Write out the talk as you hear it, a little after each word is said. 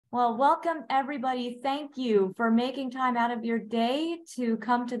Well, welcome everybody. Thank you for making time out of your day to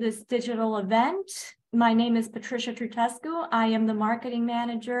come to this digital event. My name is Patricia Trutescu. I am the marketing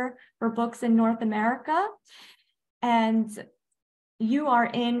manager for Books in North America, and you are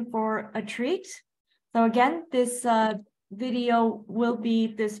in for a treat. So again, this webinar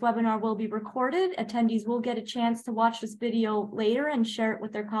will be recorded. Attendees will get a chance to watch this video later and share it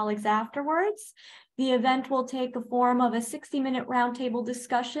with their colleagues afterwards. The event will take the form of a 60-minute roundtable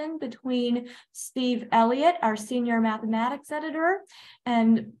discussion between Steve Elliott, our senior mathematics editor,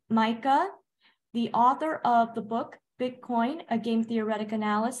 and Micah, the author of the book, Bitcoin, a game-theoretic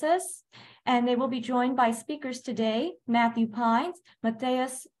analysis. And they will be joined by speakers today, Matthew Pines,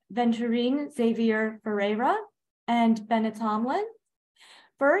 Matthias Venturin, Xavier Ferreira, and Bennett Tomlin.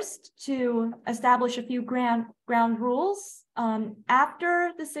 First, to establish a few ground rules.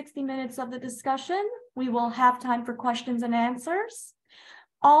 After the 60 minutes of the discussion, we will have time for questions and answers.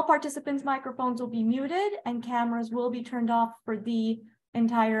 All participants' microphones will be muted and cameras will be turned off for the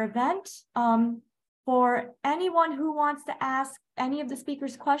entire event. For anyone who wants to ask any of the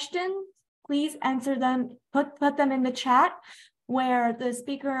speakers' questions, please answer them, put them in the chat, where the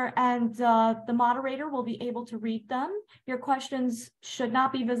speaker and the moderator will be able to read them. Your questions should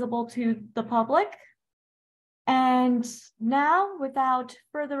not be visible to the public. And now, without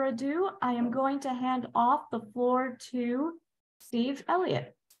further ado, I am going to hand off the floor to Steve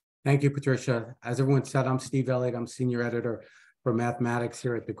Elliott. Thank you, Patricia. As everyone said, I'm Steve Elliott. I'm senior editor for mathematics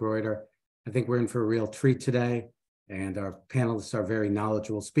here at the Gruyter. I think we're in for a real treat today, and our panelists are very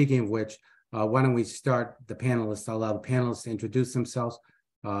knowledgeable. Speaking of which, why don't we start the panelists? I'll allow the panelists to introduce themselves.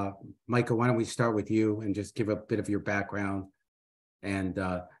 Micah, why don't we start with you and just give a bit of your background, and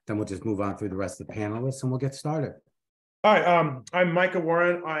then we'll just move on through the rest of the panelists and we'll get started. Hi, I'm Micah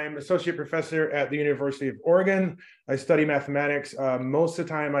Warren. I'm associate professor at the University of Oregon. I study mathematics. Most of the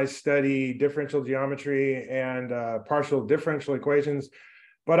time I study differential geometry and partial differential equations,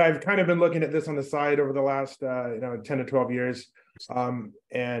 but I've kind of been looking at this on the side over the last 10 to 12 years.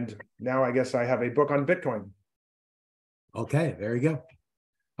 And now I guess I have a book on Bitcoin. Okay, there you go.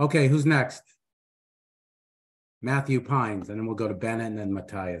 Okay, who's next? Matthew Pines, and then we'll go to Bennett and then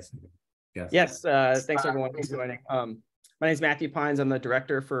Matthias. Yes, thanks everyone for joining. My name is Matthew Pines. I'm the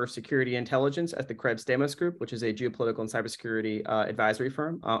Director for Security Intelligence at the Krebs Demos Group, which is a geopolitical and cybersecurity advisory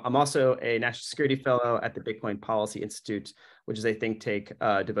firm. I'm also a National Security Fellow at the Bitcoin Policy Institute, which is a think tank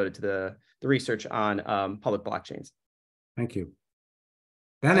devoted to the research on public blockchains. Thank you.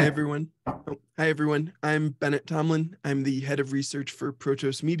 Bennett. Hi, everyone. I'm Bennett Tomlin. I'm the head of research for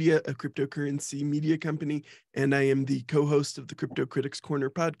Protos Media, a cryptocurrency media company, and I am the co-host of the Crypto Critics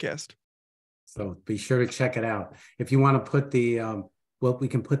Corner podcast. So be sure to check it out. If you want to put the, we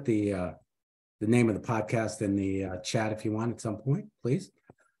can put the name of the podcast in the chat if you want at some point, please.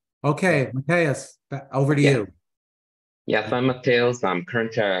 Okay, Matthias, over to you. Yes, I'm Matthias. I'm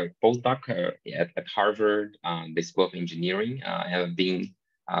currently a postdoc at Harvard, the School of Engineering. I have been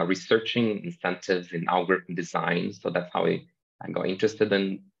researching incentives in algorithm design. So that's how I got interested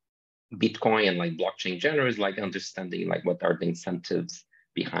in Bitcoin and like blockchain in general, is like understanding like what are the incentives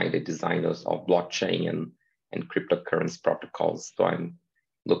behind the design of blockchain and cryptocurrency protocols. So I'm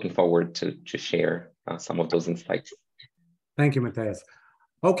looking forward to share some of those insights. Thank you, Matthias.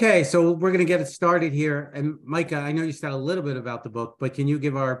 Okay, so we're going to get it started here. And Micah, I know you said a little bit about the book, but can you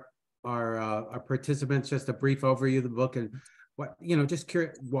give our participants just a brief overview of the book and what, just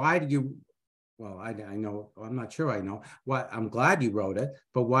curious, why did you, well, I know, I'm not sure I know, what, I'm glad you wrote it,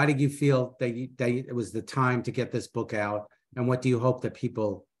 but why did you feel that it was the time to get this book out? And what do you hope that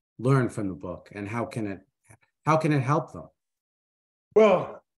people learn from the book, and how can it help them?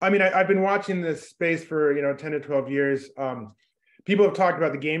 Well, I mean, I've been watching this space for 10 to 12 years. People have talked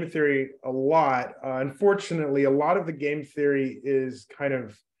about the game theory a lot. Unfortunately, a lot of the game theory is kind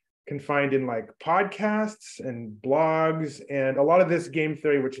of confined in like podcasts and blogs, and a lot of this game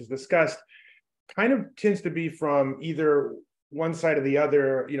theory, which is discussed, kind of tends to be from either one side or the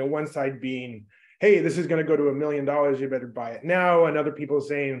other. One side being, hey, this is going to go to $1 million, you better buy it now. And other people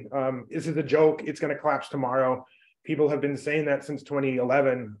saying, this is a joke, it's going to collapse tomorrow. People have been saying that since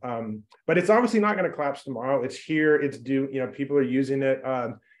 2011, but it's obviously not going to collapse tomorrow. It's here, it's due, people are using it.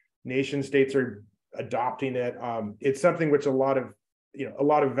 Nation states are adopting it. It's something which a lot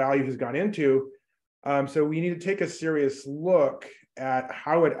of value has gone into. So we need to take a serious look at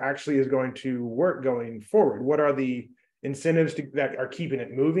how it actually is going to work going forward. What are the incentives that are keeping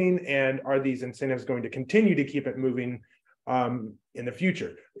it moving, and are these incentives going to continue to keep it moving in the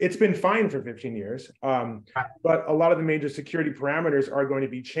future? It's been fine for 15 years, but a lot of the major security parameters are going to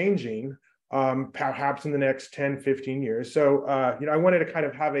be changing perhaps in the next 10, 15 years. So, I wanted to kind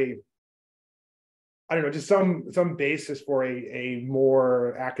of have just some basis for a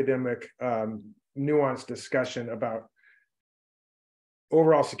more academic, nuanced discussion about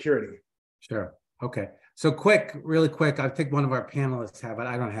overall security. Sure. Okay. So really quick, I think one of our panelists have it.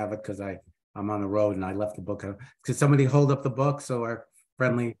 I don't have it because I'm on the road and I left the book. Could somebody hold up the book so our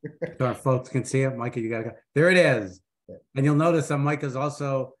folks can see it? Micah, you gotta go. There it is. And you'll notice that Micah's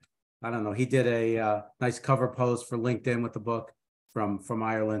also, I don't know, he did a nice cover post for LinkedIn with the book from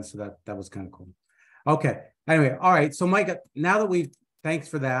Ireland. So that was kind of cool. Okay. Anyway, all right. So Micah, now that thanks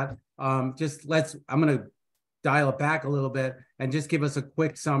for that. I'm gonna dial it back a little bit and just give us a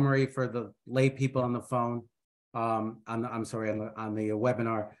quick summary for the lay people on the phone. On the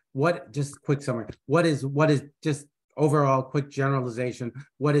webinar. Just quick summary. What is just overall quick generalization?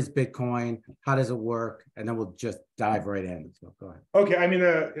 What is Bitcoin? How does it work? And then we'll just dive right in. So go ahead. Okay. I mean,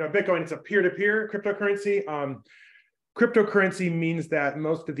 Bitcoin, it's a peer-to-peer cryptocurrency. Cryptocurrency means that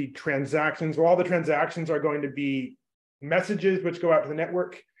most of the transactions, all the transactions are going to be messages which go out to the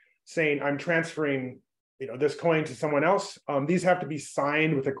network saying, I'm transferring this coin to someone else. These have to be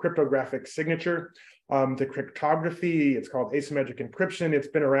signed with a cryptographic signature. The cryptography, it's called asymmetric encryption. It's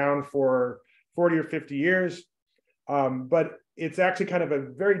been around for 40 or 50 years, but it's actually kind of a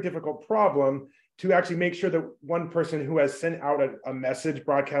very difficult problem to actually make sure that one person who has sent out a message,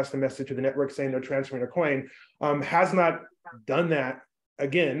 broadcast a message to the network saying they're transferring a coin, has not done that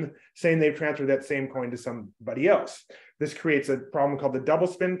again, saying they've transferred that same coin to somebody else. This creates a problem called the double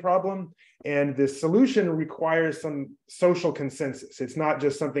spend problem. And the solution requires some social consensus. It's not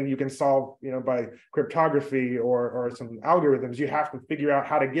just something you can solve, by cryptography or some algorithms. You have to figure out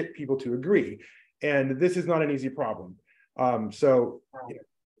how to get people to agree. And this is not an easy problem. Satoshi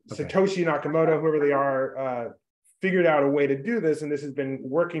Nakamoto, whoever they are, figured out a way to do this. And this has been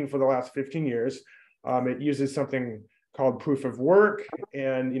working for the last 15 years. It uses something called proof of work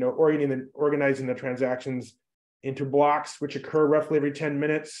and, organizing the transactions into blocks, which occur roughly every 10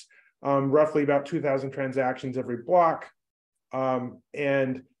 minutes. Roughly about 2,000 transactions every block.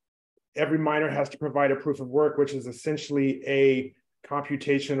 And every miner has to provide a proof of work, which is essentially a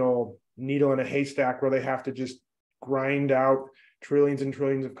computational needle in a haystack where they have to just grind out trillions and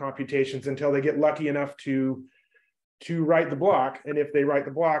trillions of computations until they get lucky enough to write the block. And if they write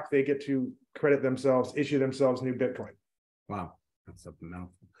the block, they get to issue themselves new Bitcoin. Wow, that's a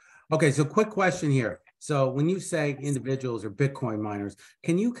mouthful. Okay, so quick question here. So when you say individuals or Bitcoin miners,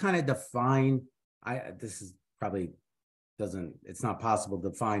 can you kind of define, it's not possible to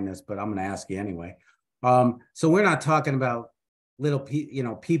define this, but I'm going to ask you anyway. So we're not talking about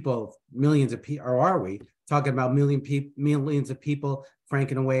people, millions of people, or are we talking about millions of people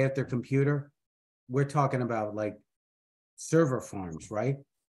cranking away at their computer? We're talking about like server farms, right?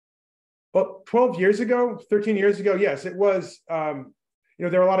 Well, 13 years ago, yes, it was,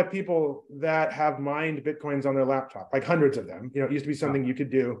 there are a lot of people that have mined Bitcoins on their laptop, like hundreds of them. It used to be something you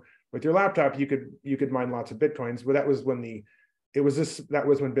could do with your laptop. You could mine lots of Bitcoins, but that was when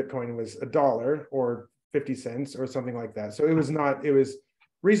Bitcoin was $1 or 50 cents or something like that. So it was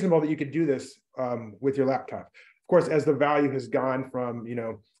reasonable that you could do this with your laptop. Of course, as the value has gone from,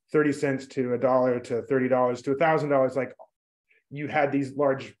 30 cents to $1 to $30 to $1,000, like you had these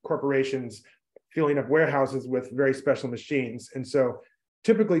large corporations filling up warehouses with very special machines. And so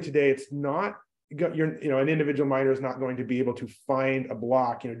typically today, it's not, an individual miner is not going to be able to find a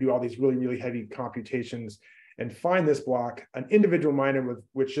block, do all these really, really heavy computations and find this block. An individual miner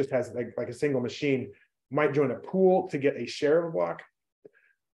which just has like a single machine might join a pool to get a share of a block.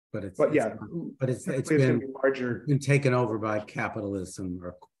 But it's been taken over by capitalism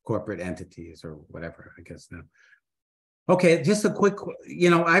or corporate entities or whatever, I guess now. Okay, just a quick,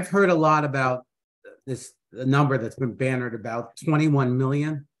 I've heard a lot about this number that's been bannered about 21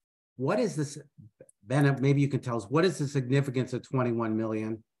 million. What is this, Bennett, maybe you can tell us, what is the significance of 21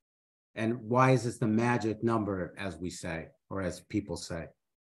 million? And why is this the magic number, as we say, or as people say?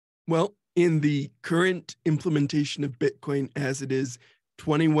 Well, in the current implementation of Bitcoin as it is,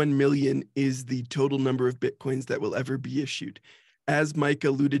 21 million is the total number of Bitcoins that will ever be issued. As Mike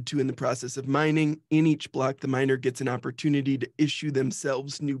alluded to in the process of mining, in each block, the miner gets an opportunity to issue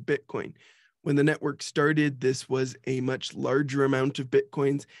themselves new Bitcoin. When the network started, this was a much larger amount of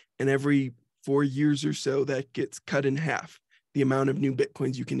Bitcoins, and every 4 years or so, that gets cut in half, the amount of new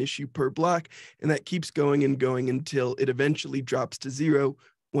Bitcoins you can issue per block, and that keeps going and going until it eventually drops to zero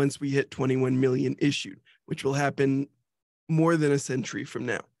once we hit 21 million issued, which will happen more than a century from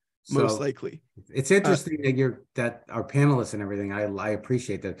now, most likely. It's interesting that our panelists and everything, I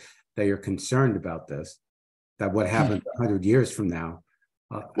appreciate that you're concerned about this, that what happens 100 years from now.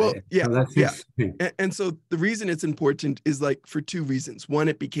 Well, yeah, so that's yeah. interesting. And so the reason it's important is like for two reasons. One,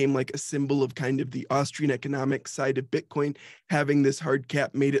 it became like a symbol of kind of the Austrian economic side of Bitcoin. Having this hard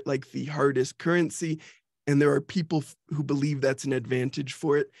cap made it like the hardest currency. And there are people who believe that's an advantage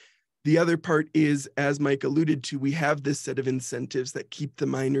for it. The other part is, as Mike alluded to, we have this set of incentives that keep the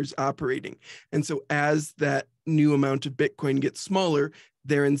miners operating. And so as that new amount of Bitcoin gets smaller,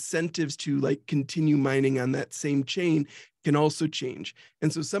 their incentives to like continue mining on that same chain can also change.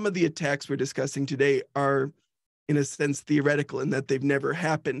 And so some of the attacks we're discussing today are, in a sense, theoretical in that they've never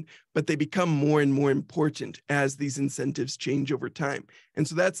happened, but they become more and more important as these incentives change over time. And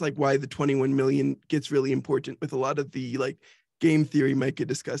so that's like why the 21 million gets really important with a lot of the like game theory Micah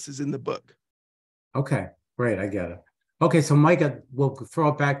discusses in the book. Okay, great, I get it. Okay, so Micah, we'll throw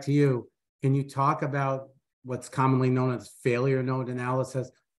it back to you. Can you talk about what's commonly known as failure node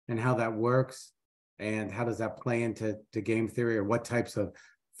analysis and how that works? And how does that play into game theory, or what types of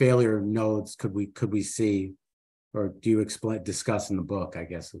failure nodes could we see, or do you discuss in the book, I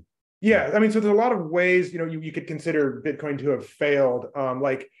guess? Yeah, I mean, so there's a lot of ways, you could consider Bitcoin to have failed.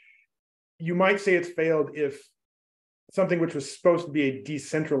 Like you might say it's failed if something which was supposed to be a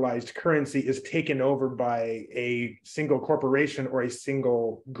decentralized currency is taken over by a single corporation or a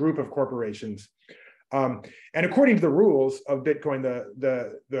single group of corporations. And according to the rules of Bitcoin,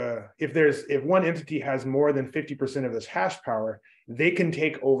 if one entity has more than 50% of this hash power, they can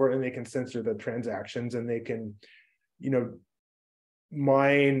take over and they can censor the transactions, and they can,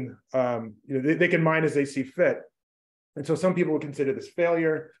 mine. They can mine as they see fit. And so some people would consider this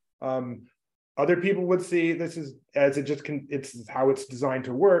failure. Other people would see this as it's how it's designed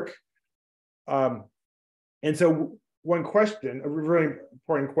to work. And so one question, a really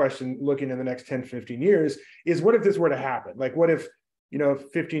important question looking in the next 10, 15 years is, what if this were to happen? Like, what if,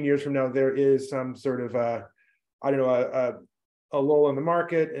 15 years from now, there is some sort of a lull in the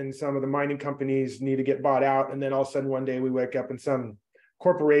market and some of the mining companies need to get bought out. And then all of a sudden one day we wake up and some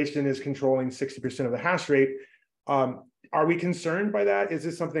corporation is controlling 60% of the hash rate. Are we concerned by that? Is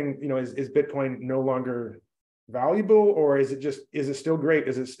this something, is Bitcoin no longer valuable, or is it still great?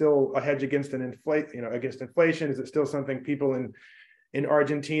 Is it still a hedge against against inflation? Is it still something people in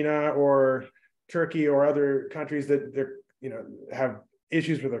Argentina or Turkey or other countries that they're have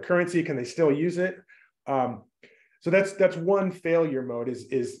issues with their currency, can they still use it? So that's one failure mode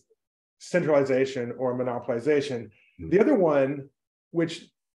is centralization or monopolization. The other one, which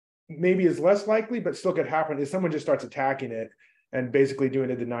maybe is less likely but still could happen, is someone just starts attacking it and basically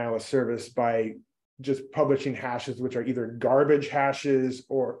doing a denial of service by just publishing hashes which are either garbage hashes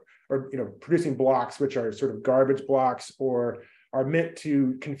or producing blocks which are sort of garbage blocks, or are meant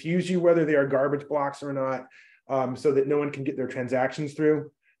to confuse you whether they are garbage blocks or not, so that no one can get their transactions through.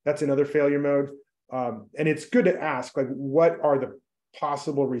 That's another failure mode. And it's good to ask, like, what are the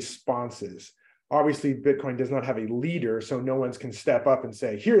possible responses? Obviously, Bitcoin does not have a leader, so no one can step up and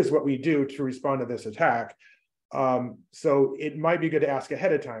say, here's what we do to respond to this attack. So it might be good to ask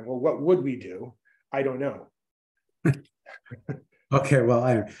ahead of time, well, what would we do? I don't know. Okay, well,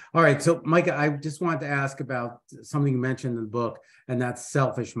 all right. So, Micah, I just wanted to ask about something you mentioned in the book, and that's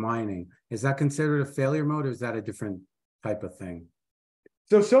selfish mining. Is that considered a failure mode, or is that a different type of thing?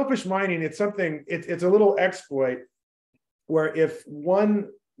 So selfish mining, it's something, it's a little exploit where if one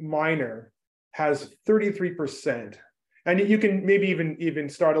miner has 33%, and you can maybe even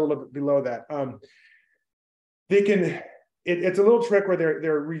start a little bit below that, they can, it's a little trick where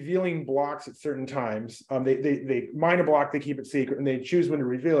they're revealing blocks at certain times. They mine a block, they keep it secret, and they choose when to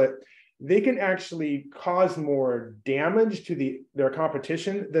reveal it. They can actually cause more damage to their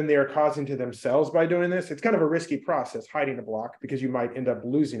competition than they are causing to themselves by doing this. It's kind of a risky process, hiding a block, because you might end up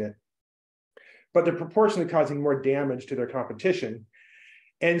losing it. But they're proportionally causing more damage to their competition.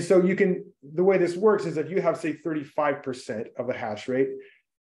 And so the way this works is if you have, say, 35% of the hash rate,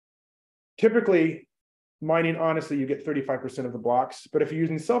 typically mining honestly, you get 35% of the blocks. But if you're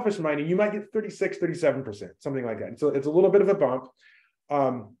using selfish mining, you might get 36, 37%, something like that. And so it's a little bit of a bump.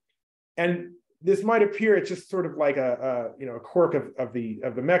 And this might appear, it's just sort of like a quirk of the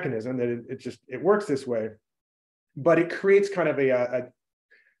mechanism, that it works this way, but it creates kind of an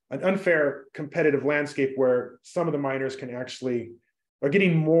unfair competitive landscape where some of the miners are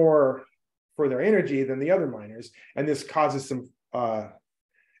getting more for their energy than the other miners, and this causes an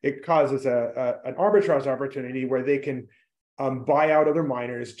arbitrage opportunity where they can buy out other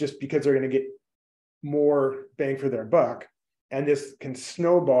miners just because they're going to get more bang for their buck. And this can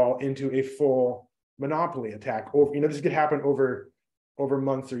snowball into a full monopoly attack. This could happen over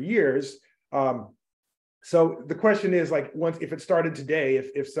months or years. So the question is, like, if it started today,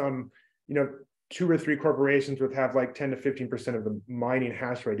 if some 2 or 3 corporations would have like 10 to 15% of the mining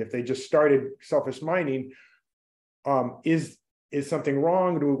hash rate. If they just started selfish mining, is something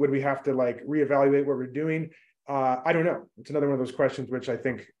wrong? Would we have to like reevaluate what we're doing? I don't know. It's another one of those questions which I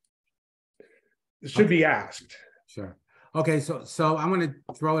think should be asked. Sure. Okay, so I'm going to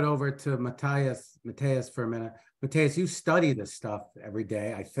throw it over to Matthias for a minute. Matthias, you study this stuff every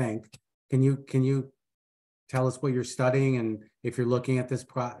day, I think. Can you tell us what you're studying and if you're looking at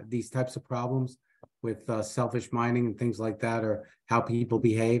these types of problems with selfish mining and things like that, or how people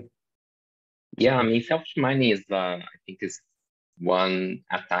behave? Yeah, I mean, selfish mining is, I think, is one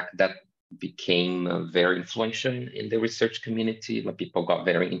attack that became very influential in the research community. Like, people got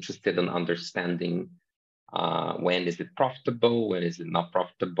very interested in understanding when is it profitable, when is it not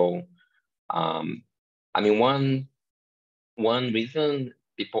profitable. I mean, one reason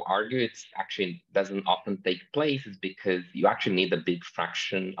people argue it's actually doesn't often take place is because you actually need a big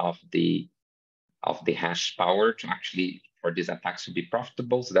fraction of the hash power to actually for these attacks to be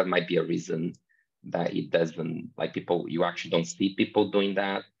profitable. So that might be a reason that it doesn't, like, you actually don't see people doing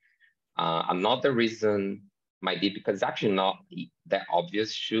that. Another reason might be because it's actually not that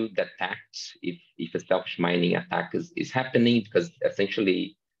obvious to detect if a selfish mining attack is happening, because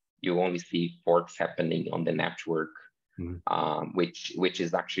essentially you only see forks happening on the network, which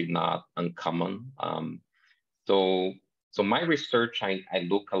is actually not uncommon. So my research, I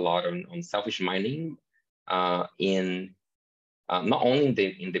look a lot on selfish mining in not only in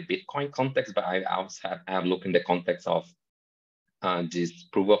the Bitcoin context, but I also have looked in the context of this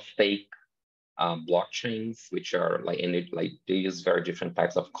proof of stake blockchains, which are like they use very different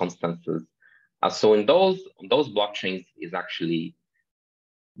types of constances. So in those blockchains is actually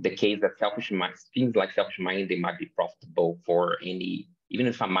the case that things like selfish mining, they might be profitable for even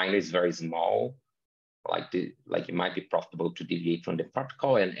if a miner is very small, like it might be profitable to deviate from the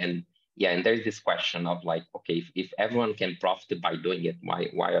protocol. And there's this question of like, okay, if everyone can profit by doing it, why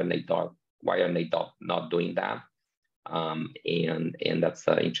are they not doing that? And that's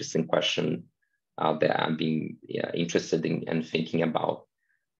an interesting question that I'm being interested in thinking about.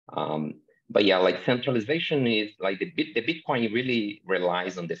 But yeah, like, centralization is like the Bitcoin really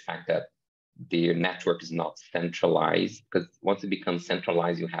relies on the fact that the network is not centralized, because once it becomes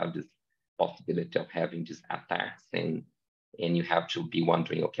centralized, you have this possibility of having these attacks, and you have to be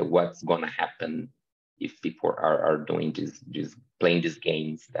wondering, okay, what's going to happen if people are doing playing these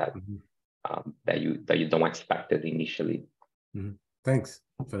games that that you don't expect it initially. Thanks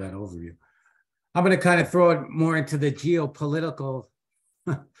for that overview. I'm going to kind of throw it more into the geopolitical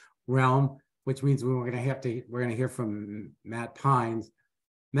realm, which means we're going to hear from Matt Pines.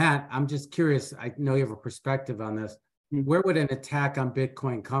 Matt, I'm just curious. I know you have a perspective on this. Where would an attack on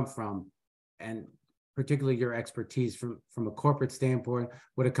Bitcoin come from? And particularly your expertise from a corporate standpoint,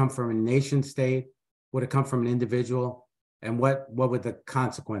 would it come from a nation state? Would it come from an individual? And what would the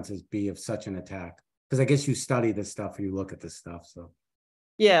consequences be of such an attack? Because I guess you study this stuff or you look at this stuff. So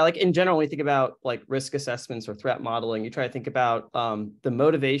yeah, like in general, when we think about like risk assessments or threat modeling, you try to think about the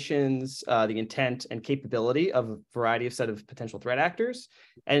motivations, the intent and capability of a variety of set of potential threat actors.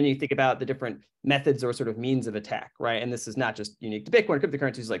 And you think about the different methods or sort of means of attack, right? And this is not just unique to Bitcoin or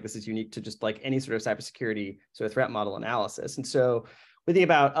cryptocurrencies, like this is unique to just like any sort of cybersecurity sort of threat model analysis. And so we think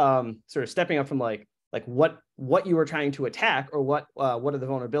about sort of stepping up from like what you are trying to attack, or what are the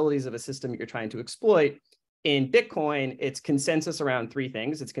vulnerabilities of a system you're trying to exploit. In Bitcoin, it's consensus around 3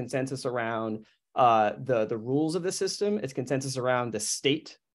 things. It's consensus around the rules of the system. It's consensus around the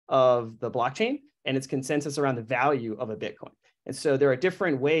state of the blockchain, and it's consensus around the value of a Bitcoin. And so there are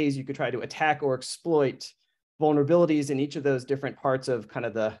different ways you could try to attack or exploit vulnerabilities in each of those different parts of kind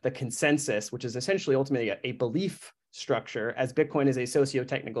of the consensus, which is essentially ultimately a belief structure, as Bitcoin is a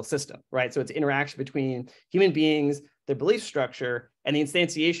socio-technical system, right? So it's interaction between human beings, their belief structure, and the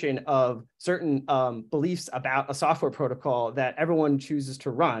instantiation of certain beliefs about a software protocol that everyone chooses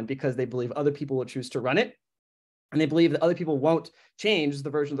to run because they believe other people will choose to run it. And they believe that other people won't change the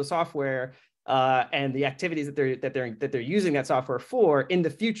version of the software and the activities that they're using that software for in the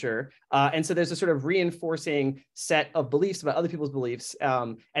future. And so there's a sort of reinforcing set of beliefs about other people's beliefs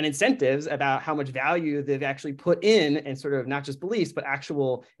and incentives about how much value they've actually put in, and sort of not just beliefs, but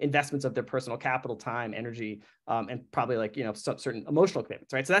actual investments of their personal capital, time, energy, and probably like, some certain emotional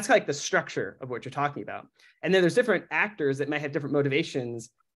commitments, right? So that's like the structure of what you're talking about. And then there's different actors that might have different motivations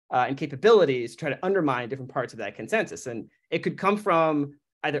and capabilities to try to undermine different parts of that consensus. And it could come from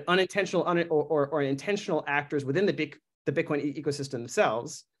either unintentional or intentional actors within the Bitcoin ecosystem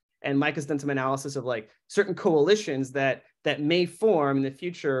themselves. And Mike has done some analysis of like certain coalitions that may form in the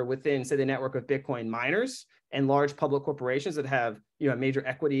future within, say, the network of Bitcoin miners and large public corporations that have major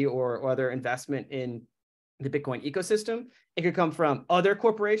equity or other investment in the Bitcoin ecosystem. It could come from other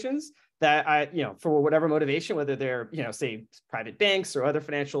corporations that for whatever motivation, whether they're, say private banks or other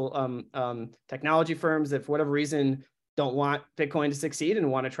financial technology firms that for whatever reason don't want Bitcoin to succeed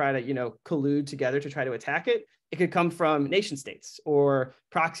and want to try to, collude together to try to attack it. It could come from nation states or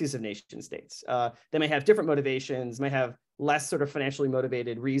proxies of nation states. They may have different motivations, may have less sort of financially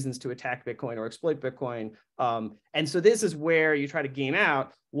motivated reasons to attack Bitcoin or exploit Bitcoin. And so this is where you try to game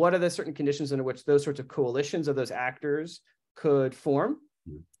out what are the certain conditions under which those sorts of coalitions of those actors could form,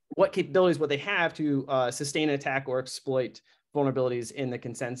 what capabilities would they have to sustain an attack or exploit vulnerabilities in the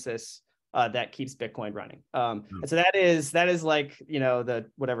consensus that keeps Bitcoin running. And so that is like, the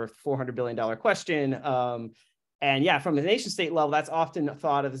whatever $400 billion question. And yeah, from the nation state level, that's often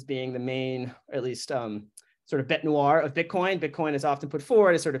thought of as being the main, or at least sort of bête noire of Bitcoin. Bitcoin is often put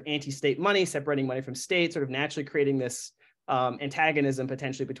forward as sort of anti-state money, separating money from state, sort of naturally creating this antagonism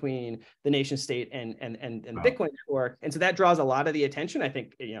potentially between the nation state and the Bitcoin network. And so that draws a lot of the attention, I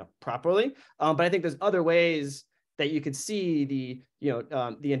think, properly. But I think there's other ways that you could see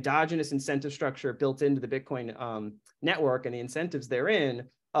the endogenous incentive structure built into the Bitcoin network and the incentives therein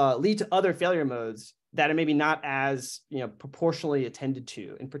lead to other failure modes that are maybe not as proportionally attended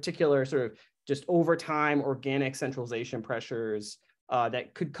to. In particular, sort of just over time organic centralization pressures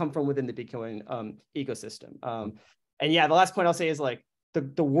that could come from within the Bitcoin ecosystem. And yeah, the last point I'll say is like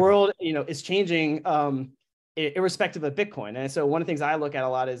the world is changing irrespective of Bitcoin. And so one of the things I look at a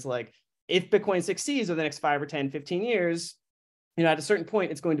lot is like, if Bitcoin succeeds over the next 5 or 10, 15 years, at a certain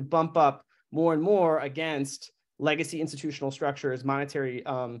point, it's going to bump up more and more against legacy institutional structures, monetary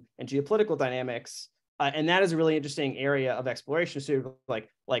and geopolitical dynamics. And that is a really interesting area of exploration. So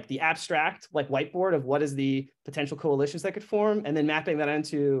like the abstract, like whiteboard of what is the potential coalitions that could form, and then mapping that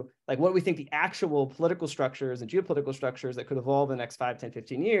into like what we think the actual political structures and geopolitical structures that could evolve in the next 5, 10,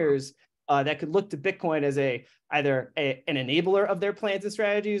 15 years that could look to Bitcoin as either an enabler of their plans and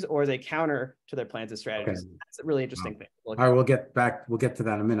strategies or as a counter to their plans and strategies. Okay. That's a really interesting thing. All right, we'll get to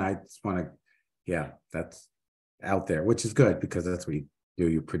that in a minute. I just want to, that's out there, which is good because that's what you do.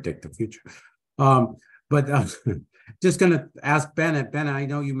 You predict the future. But just going to ask Bennett. Bennett, I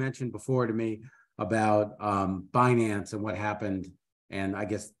know you mentioned before to me about Binance and what happened. And I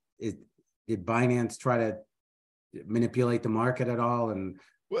guess, did Binance try to manipulate the market at all? And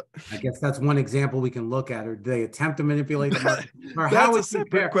I guess that's one example we can look at. Or do they attempt to manipulate the market? Or how is a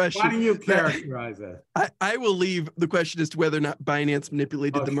separate question? Why do you characterize it? I will leave the question as to whether or not Binance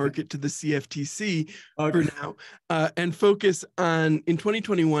manipulated the market to the CFTC for now, and focus on in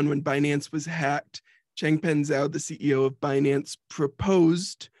 2021 when Binance was hacked. Changpeng Zhao, the CEO of Binance,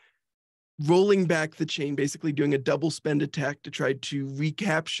 proposed rolling back the chain, basically doing a double spend attack to try to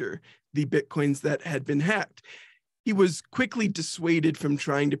recapture the Bitcoins that had been hacked. He was quickly dissuaded from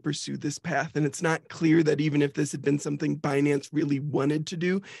trying to pursue this path, and it's not clear that even if this had been something Binance really wanted to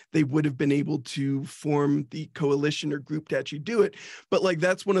do, they would have been able to form the coalition or group to actually do it. But like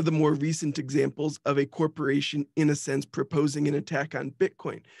that's one of the more recent examples of a corporation, in a sense, proposing an attack on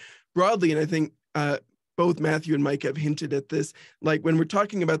Bitcoin. Broadly, and I think both Matthew and Mike have hinted at this, like when we're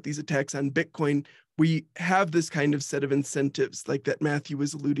talking about these attacks on Bitcoin, we have this kind of set of incentives like that Matthew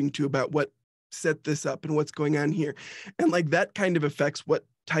was alluding to about what set this up and what's going on here. And like that kind of affects what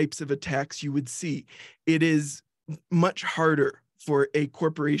types of attacks you would see. It is much harder for a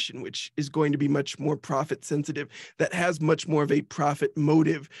corporation, which is going to be much more profit sensitive, that has much more of a profit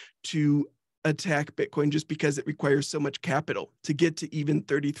motive to attack Bitcoin just because it requires so much capital to get to even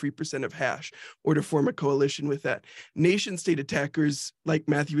 33% of hash or to form a coalition with that. Nation state attackers, like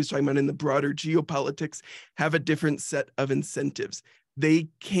Matthew was talking about in the broader geopolitics, have a different set of incentives. They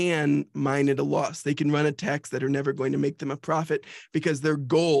can mine at a loss. They can run attacks that are never going to make them a profit because their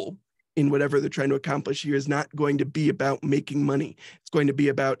goal in whatever they're trying to accomplish here is not going to be about making money. It's going to be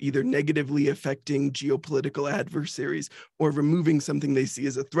about either negatively affecting geopolitical adversaries or removing something they see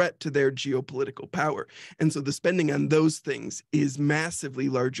as a threat to their geopolitical power. And so the spending on those things is massively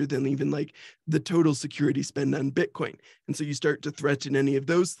larger than even like the total security spend on Bitcoin. And so you start to threaten any of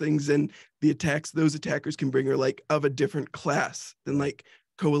those things, and the attacks those attackers can bring are like of a different class than like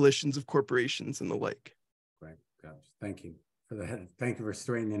coalitions of corporations and the like. Right. Gosh, thank you. Thank you for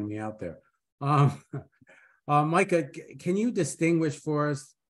straightening me out there. Micah, can you distinguish for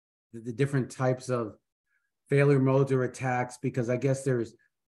us the different types of failure modes or attacks? Because I guess there's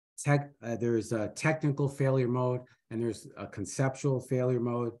a technical failure mode and there's a conceptual failure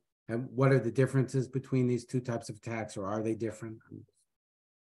mode. And what are the differences between these two types of attacks, or are they different?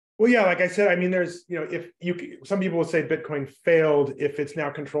 Well, yeah, like I said, I mean, there's, some people will say Bitcoin failed if it's now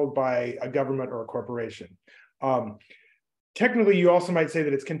controlled by a government or a corporation. technically, you also might say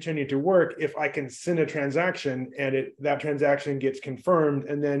that it's continuing to work if I can send a transaction and that transaction gets confirmed,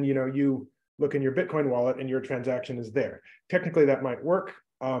 and then you look in your Bitcoin wallet and your transaction is there. Technically, that might work,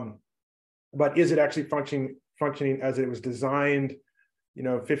 but is it actually functioning as it was designed,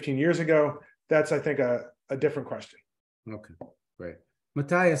 15 years ago? That's, I think, a different question. Okay, great.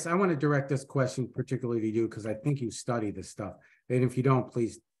 Matthias, I want to direct this question particularly to you because I think you study this stuff. And if you don't,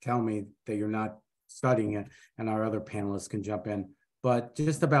 please tell me that you're not studying it, and our other panelists can jump in. But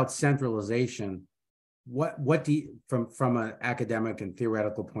just about centralization, what do you, from an academic and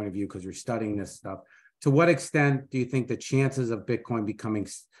theoretical point of view, because you're studying this stuff, to what extent do you think the chances of Bitcoin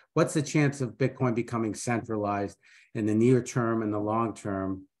what's the chance of Bitcoin becoming centralized in the near term and the long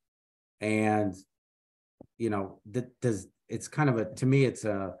term? And, it's kind of to me, it's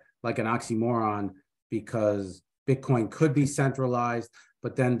like an oxymoron, because Bitcoin could be centralized,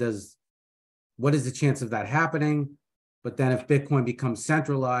 but then what is the chance of that happening? But then if Bitcoin becomes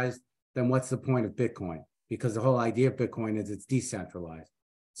centralized, then what's the point of Bitcoin? Because the whole idea of Bitcoin is it's decentralized.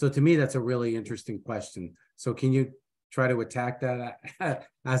 So to me, that's a really interesting question. So can you try to attack that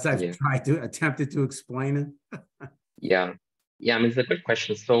as I've attempted to explain it? Yeah, it's a good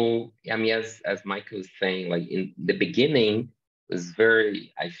question. So, as Micah was saying, like in the beginning, was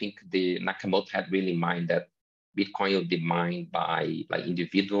I think the Nakamoto had really in mind that Bitcoin would be mined by like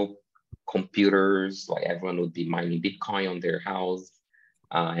individual computers, like everyone would be mining Bitcoin on their house.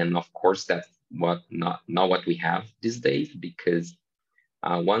 And of course, that's not what we have these days, because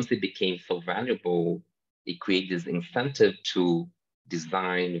once it became so valuable, it created this incentive to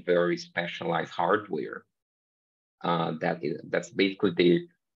design very specialized hardware. That's basically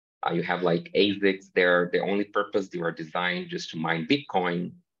you have like ASICs. The only purpose they are designed just to mine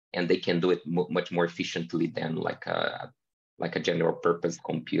Bitcoin, and they can do it much more efficiently than like a general purpose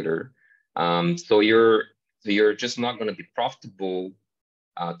computer. So you're just not going to be profitable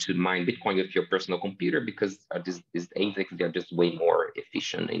to mine Bitcoin with your personal computer, because these ASICs, they're just way more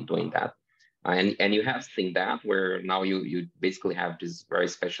efficient in doing that. And you have seen that where now you basically have these very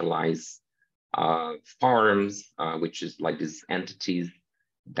specialized farms, which is like these entities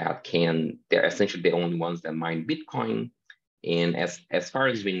they're essentially the only ones that mine Bitcoin. And as far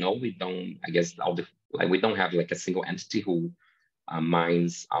as we know, we don't, I guess, we don't have like a single entity who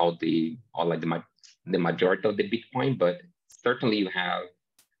mines the majority of the Bitcoin, but certainly you have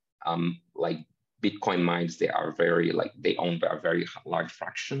like Bitcoin mines. They are they own a very large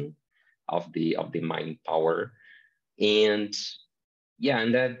fraction of the mining power. And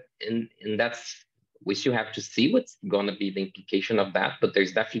that's, we still have to see what's going to be the implication of that, but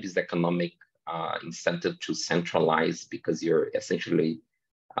there's definitely this economic incentive to centralize, because you're essentially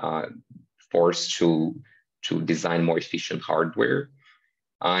forced to design more efficient hardware,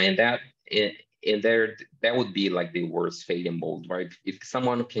 and that would be like the worst failure mode, right? If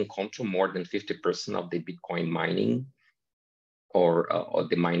someone can control more than 50% of the Bitcoin mining or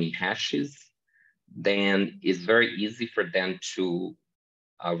the mining hashes, then it's very easy for them to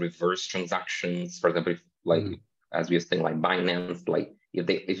reverse transactions. For example, as we were saying, like Binance, like if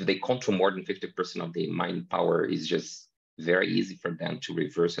they control more than 50% of the mining power, it's just very easy for them to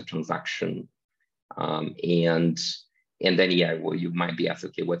reverse a transaction. And then you might be asked,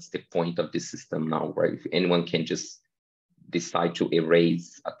 okay, what's the point of this system now, right? If anyone can just decide to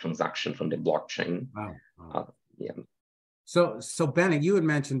erase a transaction from the blockchain. Wow. So Bennett, you had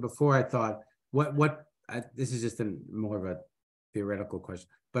mentioned before, I thought, this is just more of a theoretical question,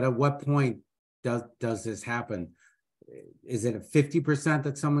 but at what point does this happen? Is it a 50%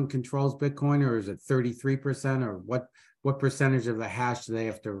 that someone controls Bitcoin, or is it 33%, or what percentage of the hash do they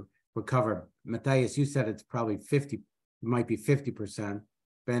have to recover? Matthias, you said it's probably 50, might be 50%.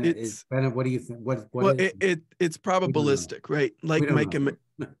 Bennett, what do you think? It's probabilistic, right?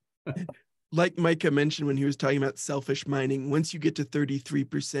 Like Micah mentioned when he was talking about selfish mining, once you get to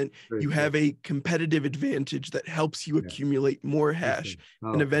 33%, you have a competitive advantage that helps you accumulate more hash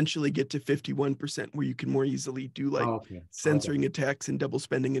and eventually get to 51%, where you can more easily do censoring attacks and double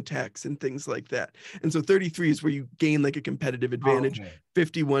spending attacks and things like that. And so 33 is where you gain like a competitive advantage.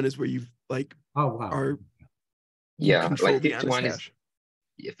 51 is where you control the honest hash.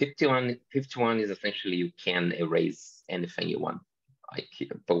 51 is essentially you can erase anything you want.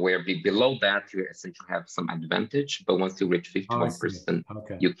 But where below that, you essentially have some advantage. But once you reach 51%,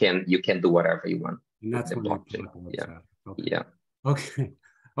 you can do whatever you want. And that's the blockchain.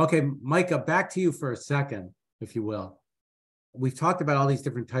 Okay, Micah, back to you for a second, if you will. We've talked about all these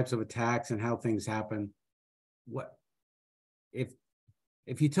different types of attacks and how things happen. What if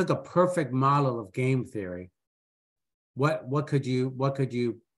you took a perfect model of game theory? What could you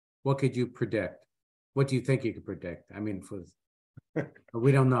predict? what do you think you could predict? I mean,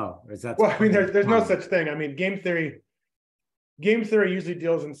 we don't know. Is that well? I mean, there's no such thing. I mean, game theory usually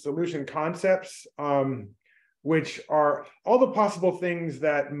deals in solution concepts, which are all the possible things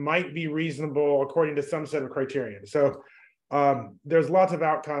that might be reasonable according to some set of criterion. So there's lots of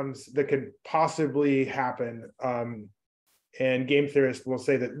outcomes that could possibly happen. And game theorists will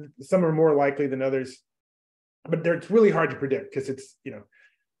say that some are more likely than others, but it's really hard to predict because it's,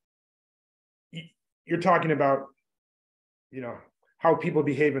 you're talking about, how people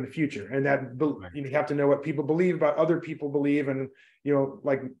behave in the future, and that you have to know what people believe about other people believe, and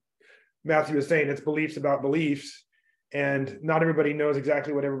like Matthew was saying, it's beliefs about beliefs, and not everybody knows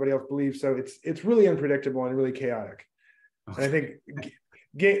exactly what everybody else believes, so it's really unpredictable and really chaotic. Okay. And I think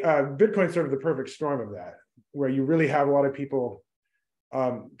Bitcoin's sort of the perfect storm of that, where you really have a lot of people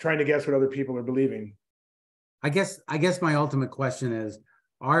trying to guess what other people are believing. I guess my ultimate question is: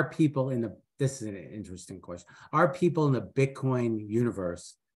 are people this is an interesting question. Are people in the Bitcoin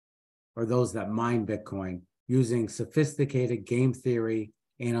universe, or those that mine Bitcoin, using sophisticated game theory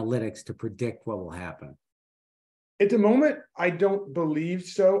analytics to predict what will happen? At the moment, I don't believe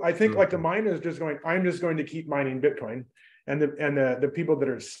so. I think like the miner is just going, I'm just going to keep mining Bitcoin. And the people that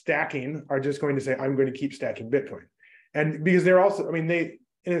are stacking are just going to say, I'm going to keep stacking Bitcoin. And because they're also, I mean,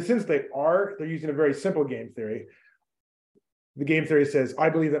 in a sense, they're using a very simple game theory. The game theory says, I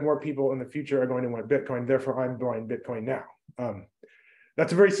believe that more people in the future are going to want Bitcoin, therefore I'm buying Bitcoin now.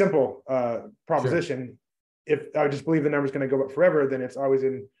 That's a very simple proposition. Sure. If I just believe the number is going to go up forever, then it's always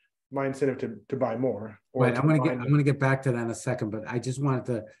in my incentive to buy more. Right, I'm going to get back to that in a second, but I just wanted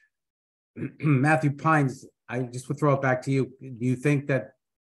to, Matthew Pines, I just would throw it back to you. Do you think that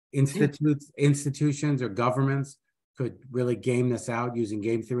institutions or governments could really game this out using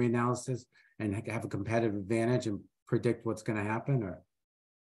game theory analysis and have a competitive advantage and predict what's going to happen? Or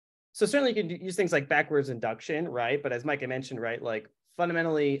so certainly you can use things like backwards induction, right? But as Micah mentioned, right, like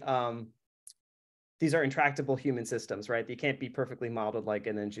fundamentally these are intractable human systems, right? You can't be perfectly modeled like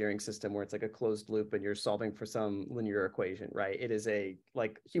an engineering system where it's like a closed loop and you're solving for some linear equation, right? It is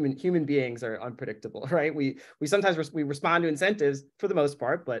like human beings are unpredictable, right? We sometimes we respond to incentives for the most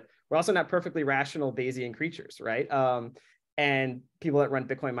part, but we're also not perfectly rational Bayesian creatures, right? And people that run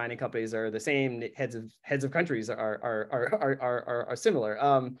Bitcoin mining companies are the same. Heads of countries are similar.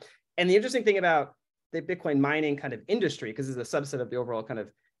 And the interesting thing about the Bitcoin mining kind of industry, because it's a subset of the overall kind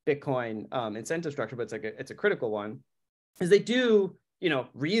of Bitcoin incentive structure, but it's a critical one, is they do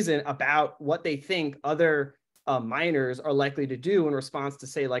reason about what they think other miners are likely to do in response to,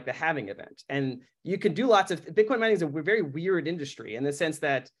 say, like the halving event. And you can do lots of Bitcoin mining is a very weird industry in the sense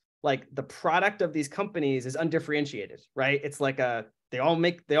that like the product of these companies is undifferentiated, right? It's like they all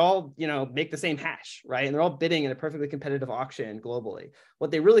make the same hash, right? And they're all bidding in a perfectly competitive auction globally.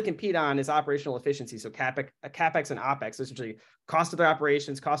 What they really compete on is operational efficiency. So capex and opex, essentially cost of their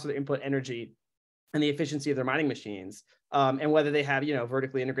operations, cost of their input energy, and the efficiency of their mining machines, and whether they have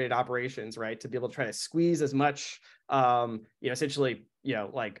vertically integrated operations, right, to be able to try to squeeze as much essentially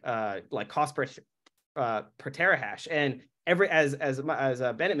like cost per terahash. And as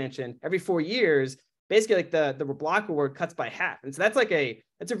Bennett mentioned, every 4 years, basically like the block reward cuts by half. And so that's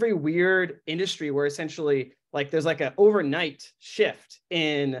a very weird industry where essentially like there's like an overnight shift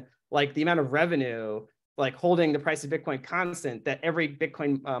in like the amount of revenue, like holding the price of Bitcoin constant that every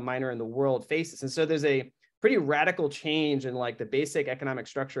Bitcoin miner in the world faces. And so there's a pretty radical change in like the basic economic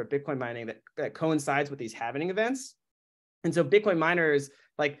structure of Bitcoin mining that coincides with these halving events. And so Bitcoin miners,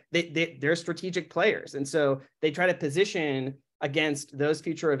 like they're strategic players. And so they try to position against those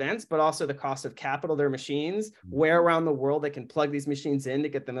future events, but also the cost of capital, their machines, where around the world they can plug these machines in to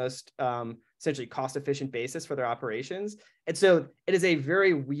get the most essentially cost-efficient basis for their operations. And so it is a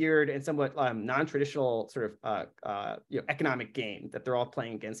very weird and somewhat non-traditional sort of economic game that they're all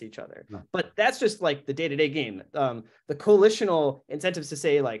playing against each other. No. But that's just like the day-to-day game. The coalitional incentives to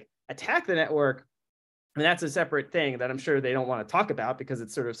say like attack the network, and that's a separate thing that I'm sure they don't want to talk about because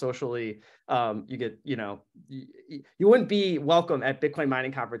it's sort of socially, you wouldn't be welcome at Bitcoin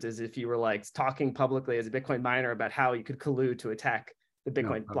mining conferences if you were like talking publicly as a Bitcoin miner about how you could collude to attack the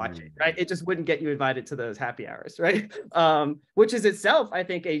Bitcoin blockchain, right? It just wouldn't get you invited to those happy hours, right? Which is itself, I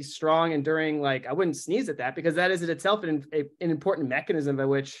think, a strong, enduring, like, I wouldn't sneeze at that because that is in itself an important mechanism by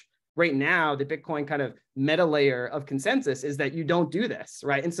which right now, the Bitcoin kind of meta layer of consensus is that you don't do this,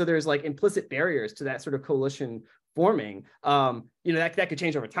 right? And so there's like implicit barriers to that sort of coalition forming. That could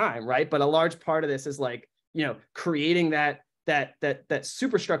change over time, right? But a large part of this is like, creating that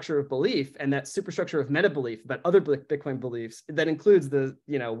superstructure of belief and that superstructure of meta belief about other Bitcoin beliefs that includes the,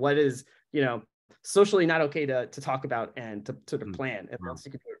 what is, socially not okay to talk about and to sort of plan, unless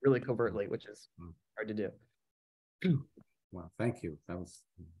you can do it really covertly, which is hard to do. Well, thank you. That was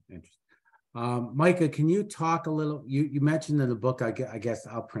interesting. Micah, can you talk a little, you mentioned in the book, I guess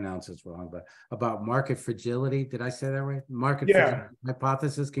I'll pronounce this wrong, but about market fragility. Did I say that right? Market fragility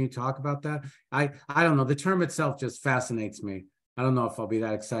hypothesis. Can you talk about that? I don't know. The term itself just fascinates me. I don't know if I'll be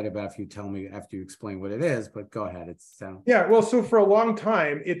that excited about if you tell me after you explain what it is, but go ahead. Yeah, well, so for a long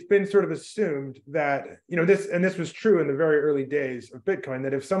time, it's been sort of assumed that, this was true in the very early days of Bitcoin,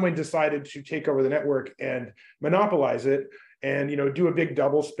 that if someone decided to take over the network and monopolize it, and do a big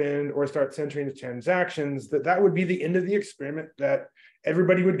double spend or start censoring the transactions, that would be the end of the experiment, that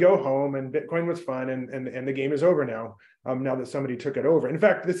everybody would go home and Bitcoin was fun and the game is over now, now that somebody took it over. In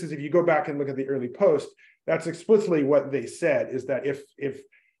fact, this is, if you go back and look at the early post, that's explicitly what they said, is that if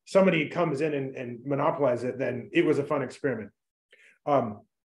somebody comes in and monopolizes it, then it was a fun experiment.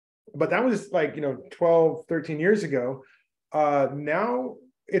 But that was like 12, 13 years ago. Now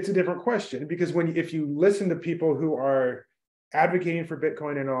it's a different question, because if you listen to people who are advocating for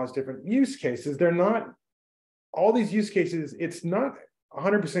Bitcoin and all these different use cases, all these use cases, it's not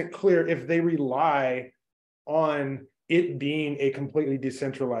 100% clear if they rely on it being a completely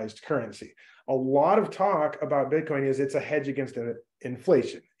decentralized currency. A lot of talk about Bitcoin is it's a hedge against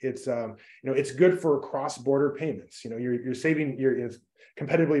inflation. It's it's good for cross-border payments. You're saving, it's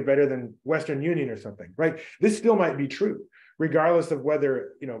competitively better than Western Union or something, right? This still might be true, regardless of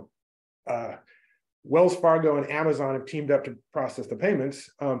whether Wells Fargo and Amazon have teamed up to process the payments.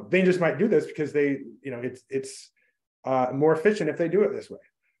 They just might do this because it's more efficient if they do it this way.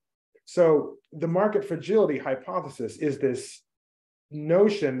 So the market fragility hypothesis is this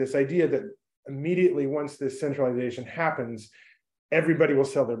notion, this idea that immediately once this centralization happens, everybody will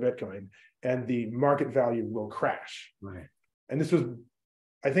sell their Bitcoin and the market value will crash. Right. And this was,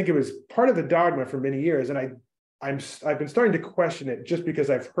 I think it was part of the dogma for many years. And I've been starting to question it, just because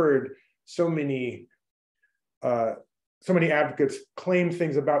I've heard so many advocates claim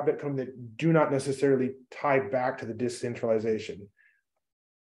things about Bitcoin that do not necessarily tie back to the decentralization.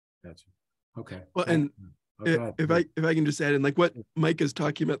 Gotcha. Okay. Well, and if I can just add in, like what Mike is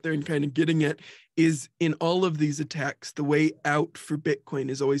talking about there and kind of getting at is, in all of these attacks, the way out for Bitcoin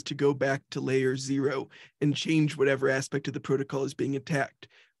is always to go back to layer 0 and change whatever aspect of the protocol is being attacked,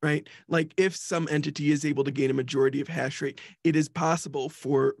 right? Like if some entity is able to gain a majority of hash rate, it is possible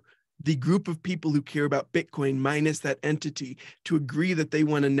for the group of people who care about Bitcoin minus that entity to agree that they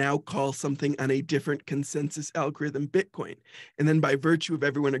want to now call something on a different consensus algorithm Bitcoin. And then by virtue of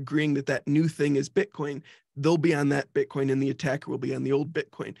everyone agreeing that that new thing is Bitcoin, they'll be on that Bitcoin and the attacker will be on the old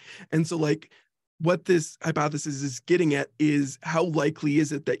Bitcoin. And so like what this hypothesis is getting at is, how likely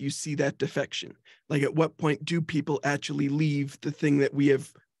is it that you see that defection? Like at what point do people actually leave the thing that we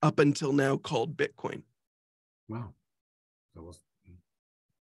have up until now called Bitcoin? Wow. That was,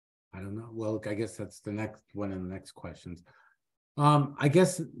 I don't know. Well, I guess that's the next one of the next questions. I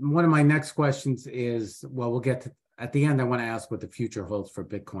guess one of my next questions is, well, we'll get to, at the end, I want to ask what the future holds for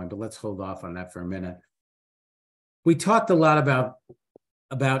Bitcoin, but let's hold off on that for a minute. We talked a lot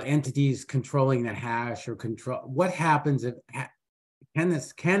about entities controlling the hash or control. What happens if,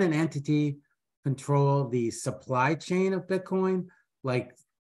 can an entity control the supply chain of Bitcoin? Like,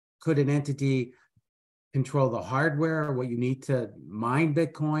 could an entity control the hardware or what you need to mine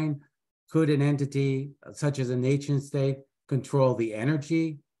Bitcoin? Could an entity such as a nation state control the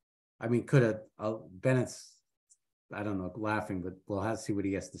energy? I mean, could Bennett's, I don't know, laughing, but we'll have to see what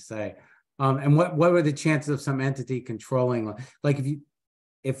he has to say. And what were the chances of some entity controlling, like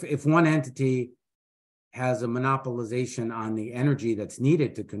if one entity has a monopolization on the energy that's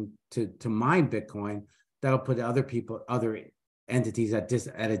needed to mine Bitcoin, that'll put other entities at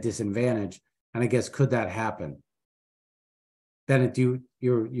a disadvantage. And I guess, could that happen? Bennett,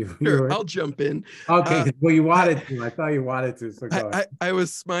 Sure, I'll jump in. Okay, well, you wanted to. I thought you wanted to, so go ahead. I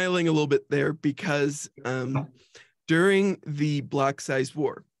was smiling a little bit there because during the block size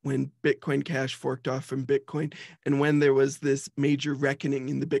war, when Bitcoin Cash forked off from Bitcoin, and when there was this major reckoning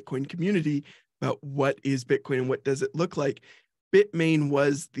in the Bitcoin community about what is Bitcoin and what does it look like, Bitmain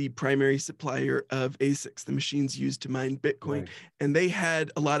was the primary supplier of ASICs, the machines used to mine Bitcoin, right. And they had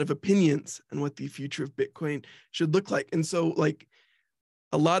a lot of opinions on what the future of Bitcoin should look like. And so, like,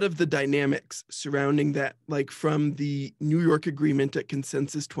 a lot of the dynamics surrounding that, like from the New York Agreement at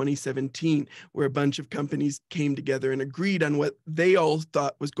Consensus 2017, where a bunch of companies came together and agreed on what they all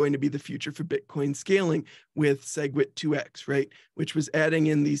thought was going to be the future for Bitcoin scaling with SegWit 2x, right? Which was adding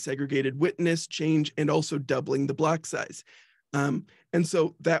in the segregated witness change and also doubling the block size. And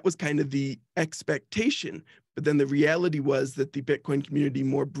so that was kind of the expectation. But then the reality was that the Bitcoin community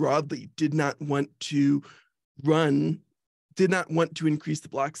more broadly did not want to did not want to increase the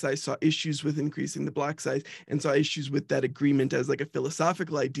block size, saw issues with increasing the block size, and saw issues with that agreement as like a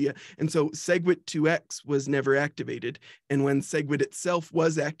philosophical idea. And so SegWit 2x was never activated. And when SegWit itself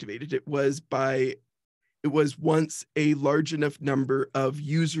was activated, it was once a large enough number of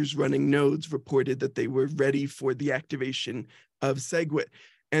users running nodes reported that they were ready for the activation of SegWit.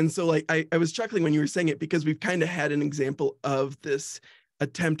 And so like I was chuckling when you were saying it, because we've kind of had an example of this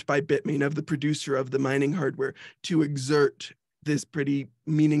attempt by Bitmain, of the producer of the mining hardware, to exert this pretty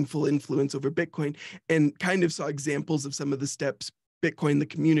meaningful influence over Bitcoin, and kind of saw examples of some of the steps Bitcoin, the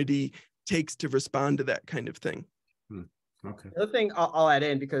community, takes to respond to that kind of thing. Okay. The other thing I'll add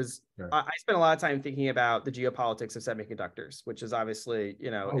in, because Sure. I spent a lot of time thinking about the geopolitics of semiconductors, which is obviously,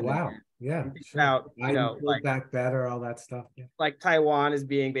 Oh, wow. Yeah, sure. about, you know, like back better, all that stuff. Yeah. like Taiwan is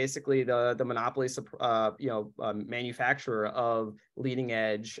being basically the monopoly, manufacturer of leading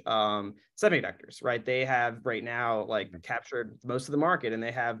edge semiconductors, right? They have right now like captured most of the market, and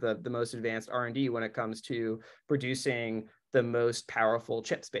they have the most advanced R&D when it comes to producing the most powerful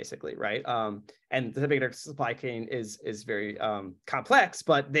chips, basically, right? And the semiconductor supply chain is very complex,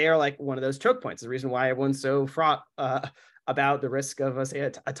 but they are like one of those choke points. The reason why everyone's so fraught about the risk of,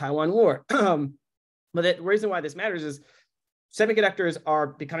 say, a Taiwan war. But the reason why this matters is semiconductors are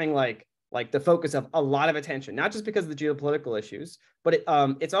becoming like the focus of a lot of attention, not just because of the geopolitical issues, but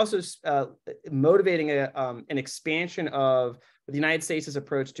it's also motivating an expansion of the United States'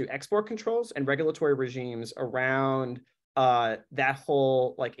 approach to export controls and regulatory regimes around that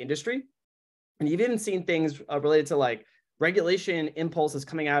whole like industry. And you've even seen things related to like regulation impulses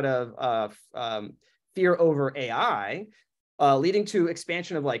coming out of fear over AI, leading to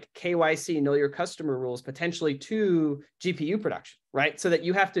expansion of like KYC, know your customer rules, potentially to GPU production, right? So that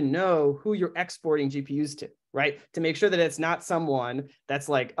you have to know who you're exporting GPUs to, right? To make sure that it's not someone that's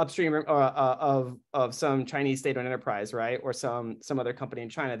like upstream of some Chinese state-owned enterprise, right? Or some other company in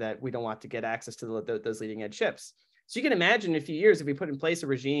China that we don't want to get access to those leading edge chips. So you can imagine in a few years if we put in place a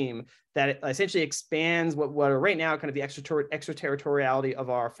regime that essentially expands what are right now kind of the extraterritoriality of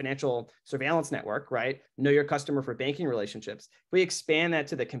our financial surveillance network, right? Know your customer for banking relationships. We expand that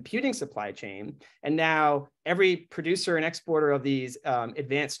to the computing supply chain, and now every producer and exporter of these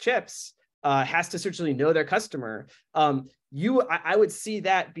advanced chips has to essentially know their customer. I would see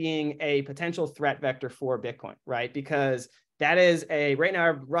that being a potential threat vector for Bitcoin, right? Because that is right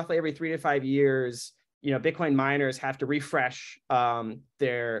now, roughly every 3 to 5 years, you know, Bitcoin miners have to refresh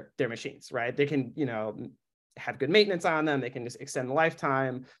their machines, right? They can, you know, have good maintenance on them. They can just extend the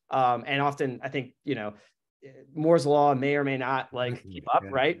lifetime. And often, I think, you know, Moore's law may or may not like keep up,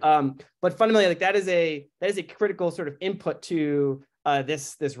 right? But fundamentally, like that is a critical sort of input to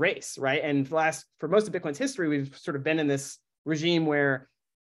this race, right? And for most of Bitcoin's history, we've sort of been in this regime where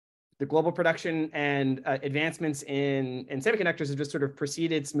the global production and advancements in semiconductors have just sort of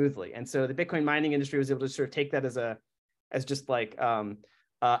proceeded smoothly. And so the Bitcoin mining industry was able to sort of take that as just like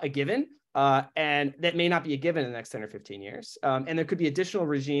a given. And that may not be a given in the next 10 or 15 years. And there could be additional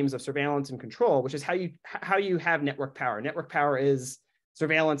regimes of surveillance and control, which is how you have network power. Network power is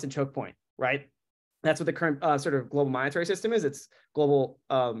surveillance and choke point, right? That's what the current sort of global monetary system is. It's global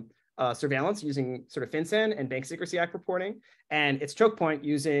surveillance using sort of FinCEN and Bank Secrecy Act reporting, and it's choke point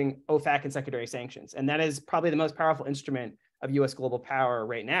using OFAC and secondary sanctions. And that is probably the most powerful instrument of US global power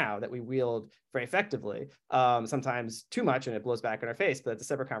right now that we wield very effectively, sometimes too much and it blows back in our face, but that's a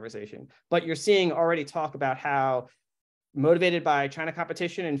separate conversation. But you're seeing already talk about how, motivated by China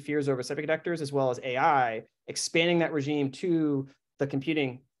competition and fears over semiconductors, as well as AI, expanding that regime to the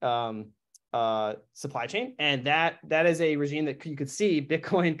computing supply chain. And that is a regime that you could see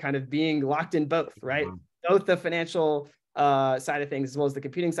Bitcoin kind of being locked in both, right? Both the financial side of things as well as the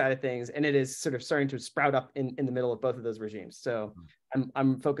computing side of things. And it is sort of starting to sprout up in the middle of both of those regimes. So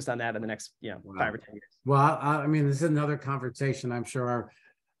I'm focused on that in the next 5 or 10 years. Well, I mean, this is another conversation. I'm sure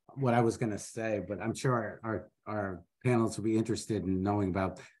what I was going to say, but I'm sure our panelists will be interested in knowing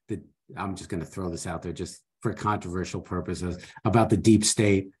about I'm just going to throw this out there just for controversial purposes, about the deep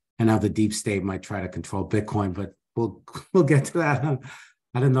state and how the deep state might try to control Bitcoin, but we'll get to that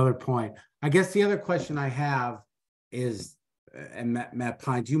at another point. I guess the other question I have is, and Matt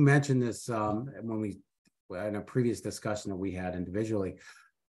Pines, you mentioned this in a previous discussion that we had individually,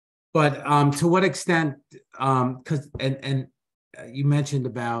 but to what extent, because you mentioned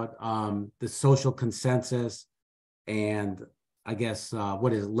about the social consensus, and I guess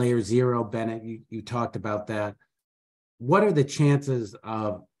what is layer zero, Bennett? You talked about that. What are the chances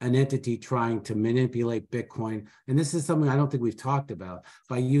of an entity trying to manipulate Bitcoin? And this is something I don't think we've talked about,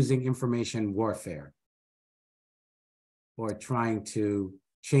 by using information warfare, or trying to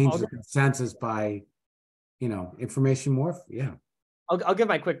change the consensus by information more. Yeah. I'll give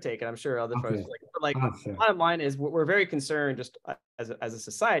my quick take, and I'm sure other folks Sure. bottom line is we're very concerned just as a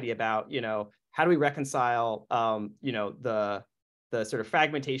society about, how do we reconcile, the sort of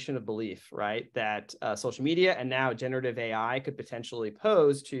fragmentation of belief, right? That social media and now generative AI could potentially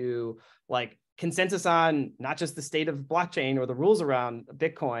pose to like consensus on not just the state of blockchain or the rules around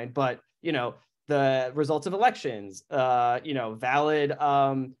Bitcoin, but, the results of elections, valid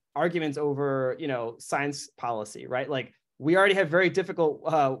arguments over, science policy, right? Like, we already have very difficult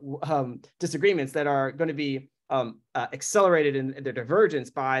disagreements that are going to be accelerated in their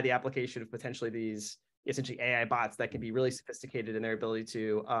divergence by the application of potentially these essentially AI bots that can be really sophisticated in their ability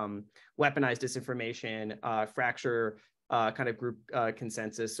to weaponize disinformation, fracture kind of group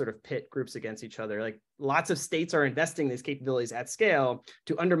consensus, sort of pit groups against each other. Like lots of states are investing these capabilities at scale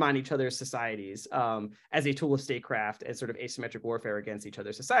to undermine each other's societies as a tool of statecraft and sort of asymmetric warfare against each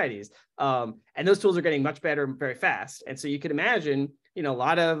other's societies. And those tools are getting much better very fast. And so you could imagine, a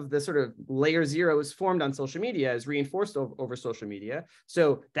lot of the sort of layer zeros formed on social media is reinforced over social media.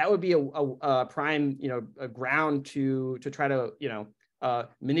 So that would be a prime, a ground to try to,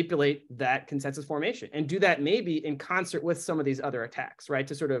 manipulate that consensus formation and do that maybe in concert with some of these other attacks, right?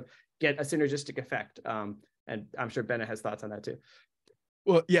 To sort of get a synergistic effect. And I'm sure Bennett has thoughts on that too.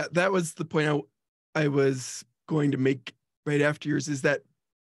 Well, yeah, that was the point I was going to make right after yours, is that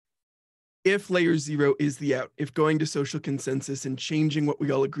if layer zero is the out, if going to social consensus and changing what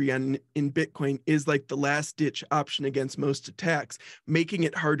we all agree on in Bitcoin is like the last ditch option against most attacks, making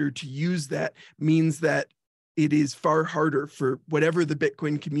it harder to use that means that it is far harder for whatever the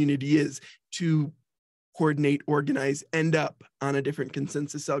Bitcoin community is to coordinate, organize, end up on a different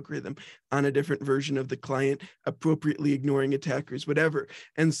consensus algorithm, on a different version of the client, appropriately ignoring attackers, whatever.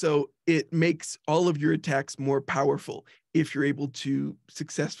 And so it makes all of your attacks more powerful if you're able to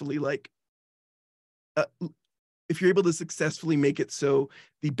successfully make it so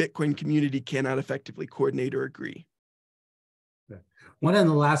the Bitcoin community cannot effectively coordinate or agree. One of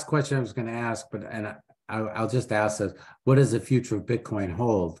the last questions I was going to ask, I'll just ask this: what does the future of Bitcoin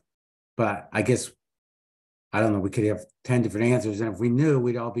hold? But I guess, I don't know, we could have 10 different answers, and if we knew,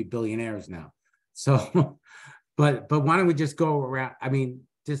 we'd all be billionaires now. So, but why don't we just go around? I mean,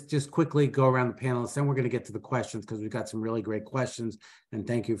 just quickly go around the panelists, then we're going to get to the questions because we've got some really great questions, and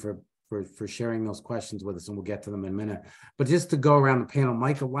thank you for sharing those questions with us, and we'll get to them in a minute. But just to go around the panel,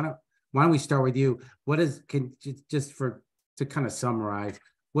 Micah, why don't we start with you? To kind of summarize,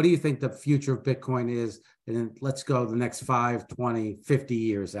 what do you think the future of Bitcoin is? And then let's go the next 5, 20, 50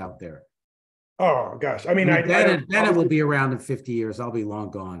 years out there. Oh, gosh. I mean, Bennett will be around in 50 years. I'll be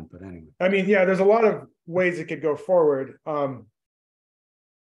long gone, but anyway. I mean, yeah, there's a lot of ways it could go forward. So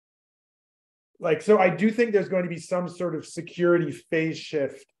I do think there's going to be some sort of security phase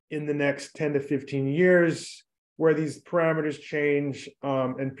shift in the next 10 to 15 years where these parameters change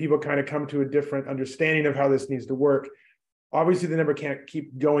and people kind of come to a different understanding of how this needs to work. Obviously, the number can't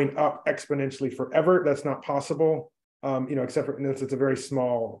keep going up exponentially forever. That's not possible, except for unless it's a very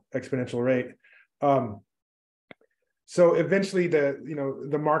small exponential rate. So eventually,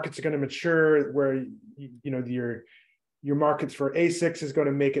 the markets are going to mature where your markets for ASICs is going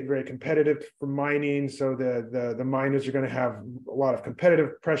to make it very competitive for mining. So the miners are going to have a lot of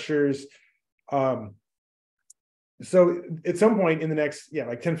competitive pressures. So at some point in the next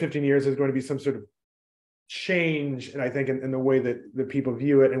 10, 15 years, there's going to be some sort of change, and I think in the way that the people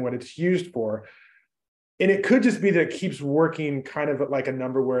view it and what it's used for. And it could just be that it keeps working kind of at like a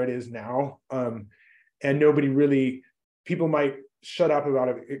number where it is now. And people might shut up about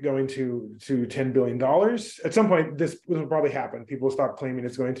it going to $10 billion. At some point, this will probably happen. People will stop claiming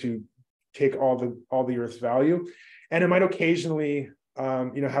it's going to take all the Earth's value. And it might occasionally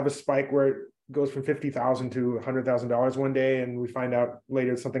have a spike where it goes from $50,000 to $100,000 one day, and we find out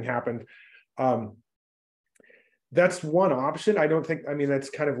later something happened. That's one option. That's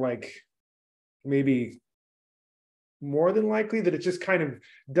kind of like maybe more than likely that it just kind of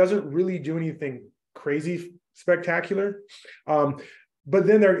doesn't really do anything crazy spectacular. But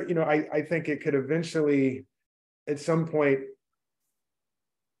then I think it could eventually at some point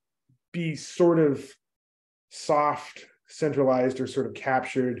be sort of soft, centralized, or sort of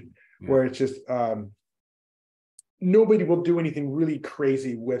captured, where it's just nobody will do anything really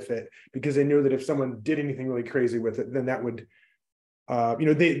crazy with it because they know that if someone did anything really crazy with it, then that would,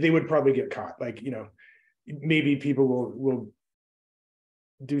 they would probably get caught. Maybe people will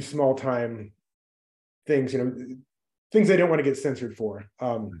do small time things, things they don't want to get censored for,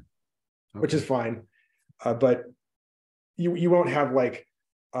 which is fine. But you won't have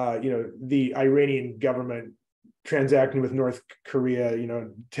the Iranian government transacting with North Korea,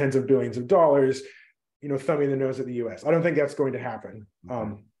 tens of billions of dollars. thumbing the nose at the US. I don't think that's going to happen.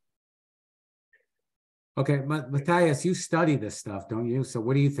 Okay, Matthias, you study this stuff, don't you? So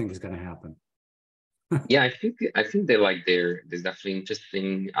what do you think is going to happen? Yeah, I think there's definitely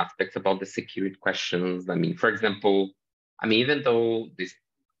interesting aspects about the security questions. I mean, for example, even though this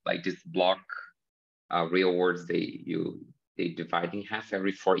block rewards they divide in half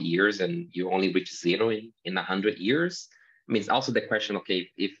every 4 years and you only reach zero in 100 years. I mean, it's also the question, okay,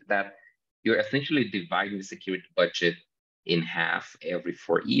 if that you're essentially dividing the security budget in half every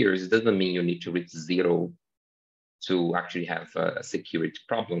 4 years, it doesn't mean you need to reach zero to actually have a security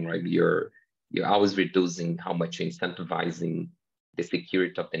problem, right? You're always reducing how much you're incentivizing the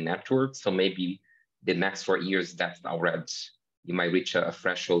security of the network. So maybe the next 4 years, that's already, you might reach a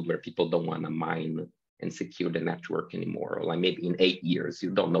threshold where people don't want to mine and secure the network anymore. Or like maybe in 8 years, you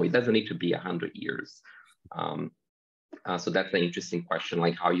don't know. It doesn't need to be 100 years. So that's an interesting question,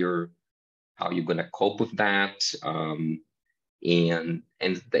 like how you're gonna cope with that. And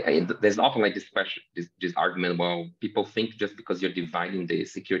there's often like this question, this argument, well, people think just because you're dividing the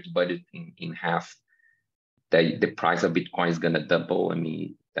security budget in half, that the price of Bitcoin is gonna double. I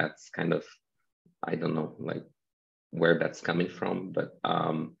mean, that's kind of, I don't know, like where that's coming from, but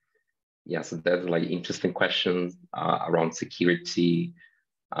yeah, so there's like interesting questions around security.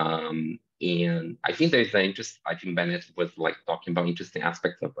 And I think there's an interest, I think Bennett was like talking about interesting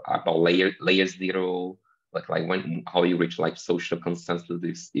aspects about layer zero, like how you reach like social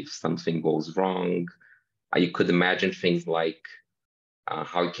consensus if something goes wrong. You could imagine things like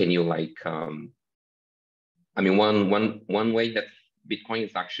how can you like, I mean, one way that Bitcoin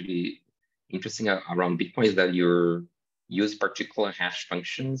is actually interesting around Bitcoin is that you use particular hash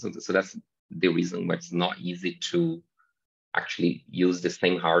functions. So that's the reason why it's not easy to actually use the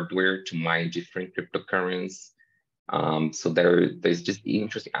same hardware to mine different cryptocurrencies. So there's just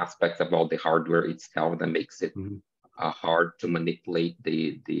interesting aspects about the hardware itself that makes it hard to manipulate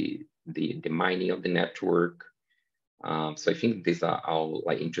the mining of the network. So I think these are all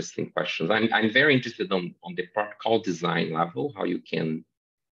like interesting questions. I'm very interested on the protocol design level, how you can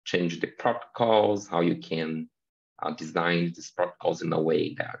change the protocols, how you can design these protocols in a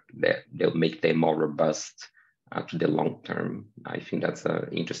way that they'll make them more robust to the long term. I think that's an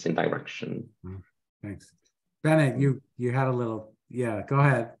interesting direction. Thanks. Bennett, you had a little, yeah, go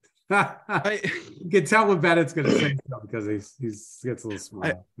ahead. You can tell what Bennett's going to say because he gets a little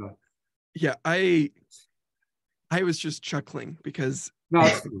small. Yeah, I was just chuckling because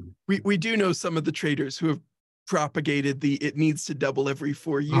we do know some of the traders who have propagated it needs to double every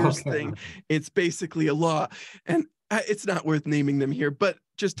 4 years thing. It's basically a law, and it's not worth naming them here, but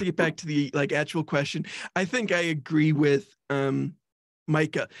just to get back to the actual question, I think I agree with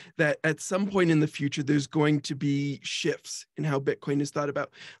Micah that at some point in the future, there's going to be shifts in how Bitcoin is thought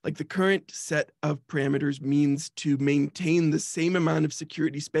about. Like the current set of parameters means to maintain the same amount of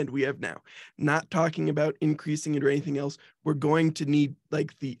security spend we have now, not talking about increasing it or anything else. We're going to need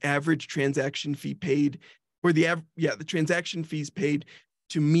like the average transaction fee paid or the transaction fees paid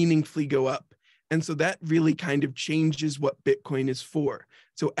to meaningfully go up. And so that really kind of changes what Bitcoin is for.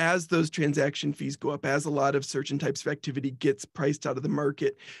 So as those transaction fees go up, as a lot of certain types of activity gets priced out of the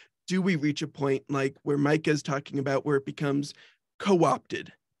market, do we reach a point like where Micah is talking about where it becomes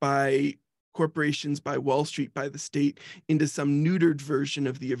co-opted by corporations, by Wall Street, by the state into some neutered version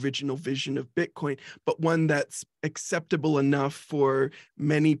of the original vision of Bitcoin, but one that's acceptable enough for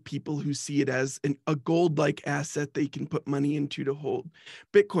many people who see it as a gold-like asset they can put money into to hold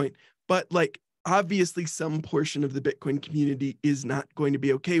Bitcoin. But like, obviously some portion of the Bitcoin community is not going to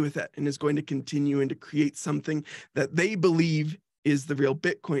be okay with that and is going to continue and to create something that they believe is the real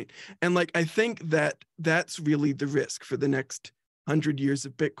Bitcoin. And like, I think that that's really the risk for the next 100 years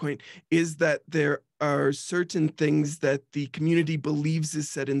of Bitcoin, is that there are certain things that the community believes is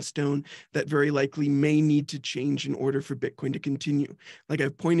set in stone that very likely may need to change in order for Bitcoin to continue. Like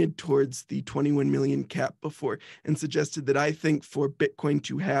I've pointed towards the 21 million cap before and suggested that I think for Bitcoin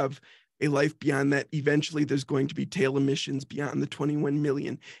to have a life beyond that, eventually there's going to be tail emissions beyond the 21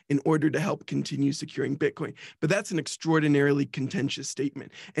 million in order to help continue securing Bitcoin. But that's an extraordinarily contentious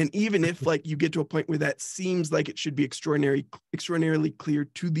statement. And even if like you get to a point where that seems like it should be extraordinarily clear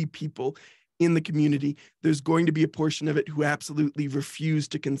to the people in the community, there's going to be a portion of it who absolutely refuse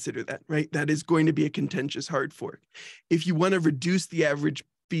to consider that, right? That is going to be a contentious hard fork. If you want to reduce the average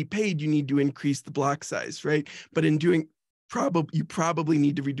fee paid, you need to increase the block size, right? But in doing you probably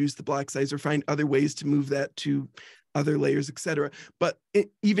need to reduce the block size or find other ways to move that to other layers, et cetera. But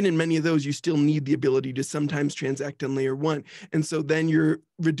even in many of those, you still need the ability to sometimes transact on layer 1. And so then you're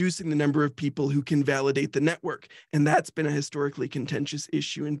reducing the number of people who can validate the network. And that's been a historically contentious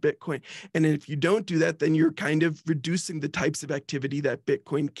issue in Bitcoin. And if you don't do that, then you're kind of reducing the types of activity that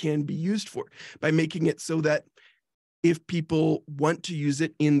Bitcoin can be used for by making it so that if people want to use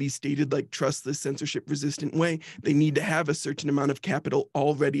it in the stated like trustless, censorship resistant way, they need to have a certain amount of capital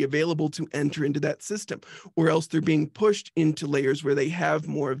already available to enter into that system, or else they're being pushed into layers where they have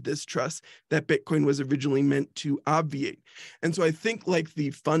more of this trust that Bitcoin was originally meant to obviate. And so I think like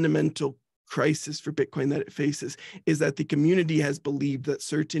the fundamental crisis for Bitcoin that it faces is that the community has believed that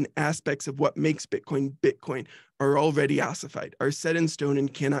certain aspects of what makes Bitcoin Bitcoin are already ossified, are set in stone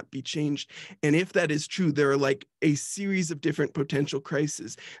and cannot be changed. And if that is true, there are like a series of different potential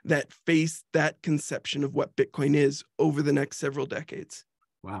crises that face that conception of what Bitcoin is over the next several decades.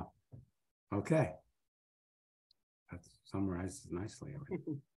 Wow. Okay. That summarizes nicely.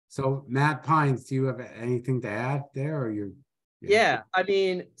 So Matt Pines, do you have anything to add there, or you're? Yeah, I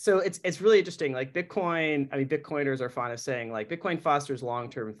mean, so it's really interesting. Like Bitcoin, I mean, Bitcoiners are fond of saying like Bitcoin fosters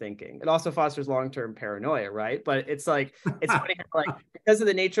long-term thinking. It also fosters long-term paranoia, right? But it's like, it's funny how, like, because of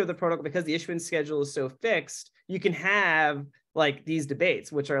the nature of the protocol, because the issuance schedule is so fixed, you can have like these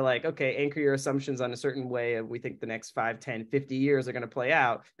debates, which are like, okay, anchor your assumptions on a certain way of we think the next 5, 10, 50 years are going to play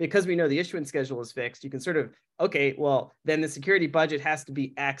out. Because we know the issuance schedule is fixed, you can sort of, okay, well, then the security budget has to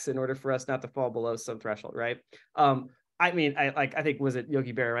be X in order for us not to fall below some threshold, right? I mean, I think, was it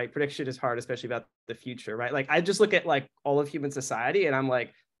Yogi Berra, right? Prediction is hard, especially about the future, right? Like I just look at like all of human society and I'm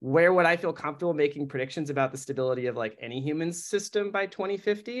like, where would I feel comfortable making predictions about the stability of like any human system by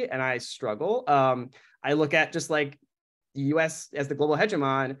 2050? And I struggle. I look at just like the US as the global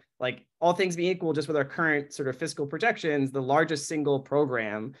hegemon, like all things being equal, just with our current sort of fiscal projections, the largest single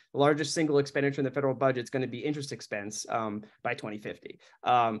program, the largest single expenditure in the federal budget is going to be interest expense by 2050.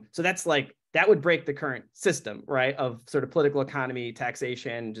 So that's like, that would break the current system, right, of sort of political economy,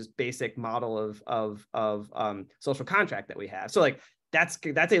 taxation, just basic model of social contract that we have. So like that's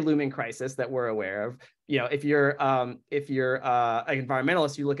a looming crisis that we're aware of. You know, if you're an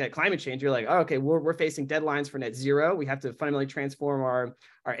environmentalist, you look at climate change, you're like, oh, okay, we're facing deadlines for net zero. We have to fundamentally transform our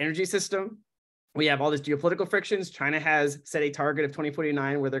energy system. We have all this geopolitical frictions. China has set a target of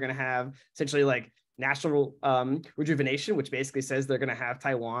 2049 where they're going to have essentially like national rejuvenation, which basically says they're going to have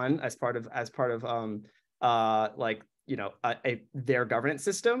Taiwan as part of like, you know, their governance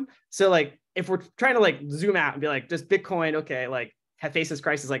system. So like, if we're trying to like zoom out and be like, just Bitcoin, okay, like face this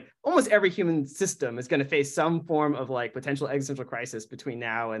crisis, like almost every human system is going to face some form of like potential existential crisis between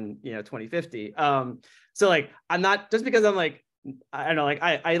now and, you know, 2050. So like, I'm not, just because I'm like, I don't know, like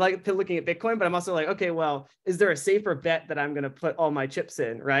I like looking at Bitcoin, but I'm also like, okay, well, is there a safer bet that I'm going to put all my chips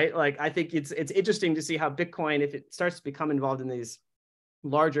in, right? Like, I think it's interesting to see how Bitcoin, if it starts to become involved in these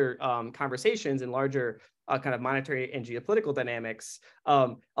larger conversations and larger kind of monetary and geopolitical dynamics,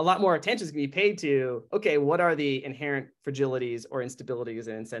 a lot more attention is going to be paid to, okay, what are the inherent fragilities or instabilities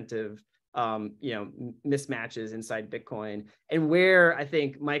and incentive you know, mismatches inside Bitcoin, and where I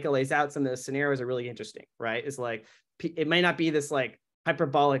think Micah lays out some of those scenarios are really interesting, right? It's like, it may not be this like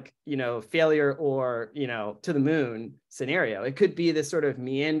hyperbolic, you know, failure or, you know, to the moon scenario. It could be this sort of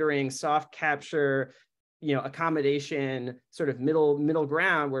meandering, soft capture, you know, accommodation, sort of middle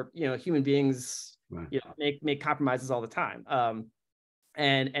ground where, you know, human beings, right, you know, make compromises all the time.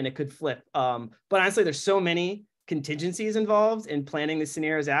 And it could flip. But honestly, there's so many contingencies involved in planning the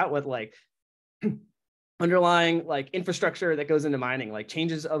scenarios out with like underlying like infrastructure that goes into mining, like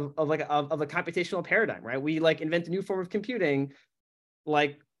changes of a computational paradigm, right? We like invent a new form of computing,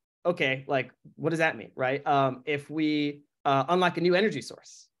 like, okay, like what does that mean, right? If we unlock a new energy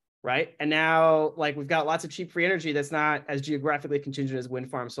source, right? And now like we've got lots of cheap free energy that's not as geographically contingent as wind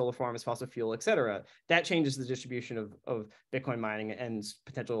farms, solar farms, fossil fuel, et cetera. That changes the distribution of Bitcoin mining and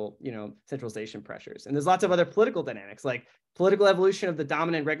potential, you know, centralization pressures. And there's lots of other political dynamics, like political evolution of the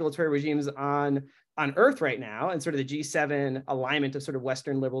dominant regulatory regimes on Earth right now, and sort of the G7 alignment of sort of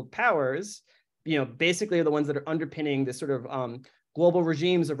Western liberal powers, you know, basically are the ones that are underpinning this sort of global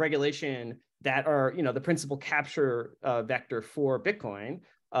regimes of regulation that are, you know, the principal capture vector for Bitcoin.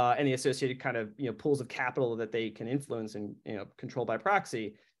 And the associated kind of, you know, pools of capital that they can influence and, you know, control by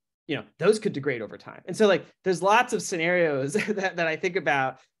proxy, you know, those could degrade over time. And so like, there's lots of scenarios that I think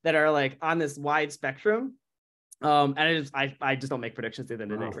about that are like on this wide spectrum. And I just don't make predictions at the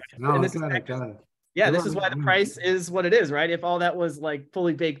end of the day. Right? No, and this got it. Yeah, this is why the price is what it is, right? If all that was like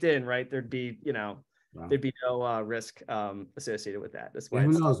fully baked in, right, there'd be, you know, there'd be no risk associated with that. That's why.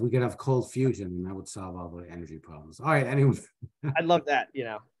 Who knows? We could have cold fusion, and that would solve all the energy problems. All right, anyway. I'd love that, you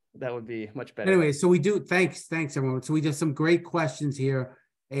know. that would be much better. Anyway, so we do, thanks everyone. So we did some great questions here.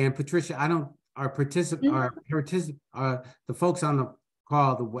 And Patricia, the folks on the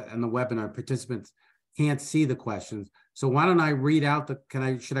call, and the webinar participants can't see the questions. So why don't I read out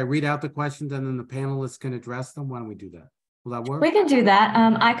should I read out the questions and then the panelists can address them? Why don't we do that? Will that work? We can do that.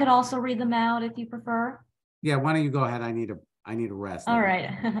 I could also read them out if you prefer. Yeah, why don't you go ahead? I need a rest. All right.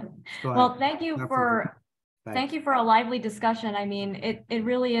 Well, thank you for a lively discussion. I mean, it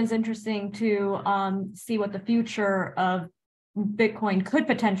really is interesting to see what the future of Bitcoin could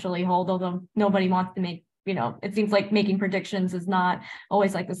potentially hold, although nobody wants to make, it seems like making predictions is not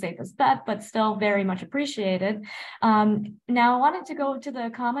always like the safest bet, but still very much appreciated. Now I wanted to go to the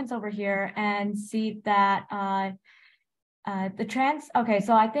comments over here and see that okay,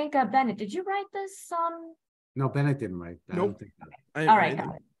 so I think Bennett, did you write this? No, Bennett didn't write that. Nope. I don't think that. All right,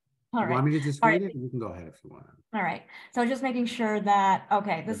 got it. All You right. want me to just read it? You can go ahead if you want. All right. So just making sure that,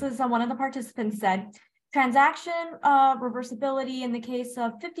 okay, this is one of the participants said, transaction reversibility in the case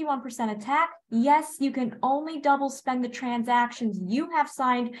of 51% attack. Yes, you can only double spend the transactions you have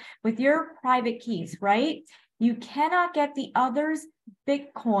signed with your private keys, right? You cannot get the others'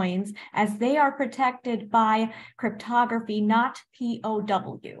 Bitcoins as they are protected by cryptography, not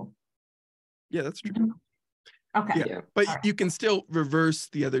POW. Yeah, that's true. Okay. Yeah, but you can still reverse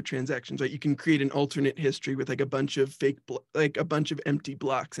the other transactions, right? You can create an alternate history with like a bunch of a bunch of empty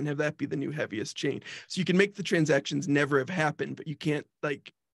blocks and have that be the new heaviest chain. So you can make the transactions never have happened, but you can't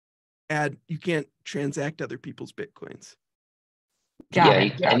you can't transact other people's Bitcoins.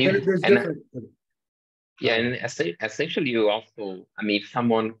 And essentially you also, I mean,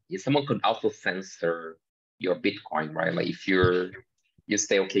 someone could also censor your Bitcoin, right? Like if you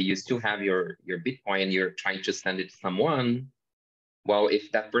say, okay, you still have your Bitcoin and you're trying to send it to someone. Well,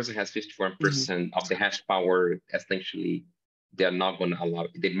 if that person has 51% of the hash power, essentially, they might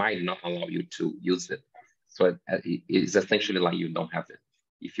not allow you to use it. So it's essentially like you don't have it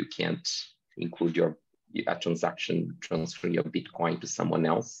if you can't include a transaction transferring your Bitcoin to someone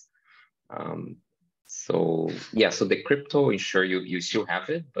else. So the crypto ensure you still have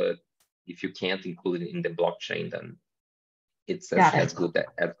it, but if you can't include it in the blockchain, then it's as good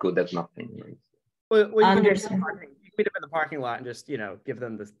as nothing. Right? Well, you can meet up in the parking lot and just give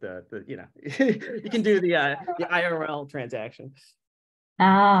them the you can do the IRL transaction.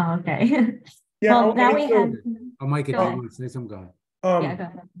 Oh, okay. Yeah. Well, now we have. Oh, Micah, do you want to say something? Go ahead. Yeah, go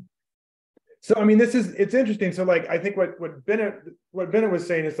ahead. So I mean, it's interesting. So like I think what Bennett was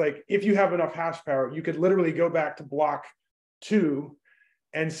saying is like if you have enough hash power, you could literally go back to block 2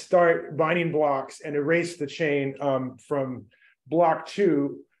 and start binding blocks and erase the chain from block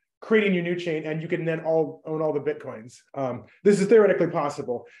 2, creating your new chain, and you can then own all the Bitcoins. This is theoretically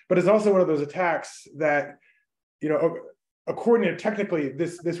possible, but it's also one of those attacks that, according to technically,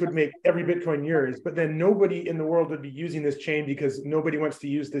 this would make every Bitcoin yours, but then nobody in the world would be using this chain because nobody wants to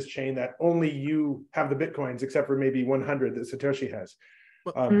use this chain that only you have the Bitcoins, except for maybe 100 that Satoshi has.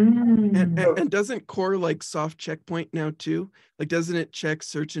 And doesn't Core like soft checkpoint now too? Like, doesn't it check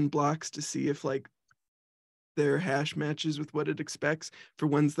certain blocks to see if like their hash matches with what it expects for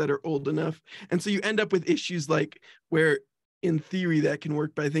ones that are old enough? And so you end up with issues like where in theory that can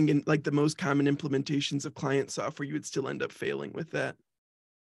work, but I think in like the most common implementations of client software, you would still end up failing with that.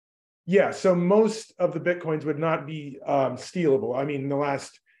 Yeah, so most of the Bitcoins would not be stealable. I mean, the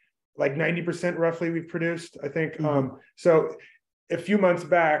last like 90% roughly we've produced, I think. So a few months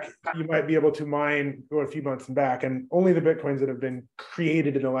back, you might be able to mine, or a few months back, and only the Bitcoins that have been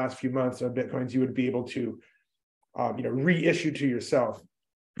created in the last few months of Bitcoins you would be able to, reissue to yourself.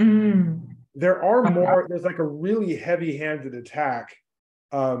 There are more, there's like a really heavy-handed attack,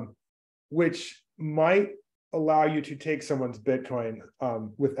 which might allow you to take someone's Bitcoin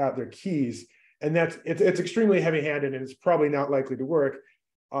without their keys. And it's extremely heavy-handed and it's probably not likely to work.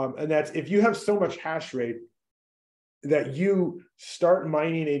 And that's if you have so much hash rate that you start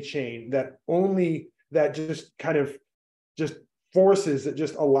mining a chain that just forces, that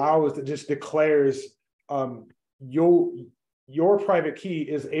just allows, that just declares your private key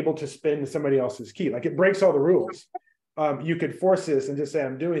is able to spin somebody else's key. Like it breaks all the rules. You could force this and just say,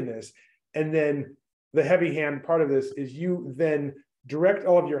 I'm doing this. And then the heavy hand part of this is you then direct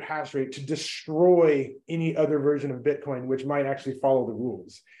all of your hash rate to destroy any other version of Bitcoin, which might actually follow the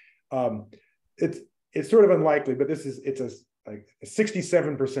rules. It's sort of unlikely, but it's a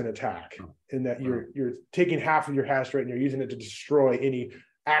 67% attack in that you're taking half of your hash rate and you're using it to destroy any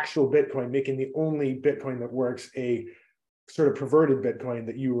actual Bitcoin, making the only Bitcoin that works a sort of perverted Bitcoin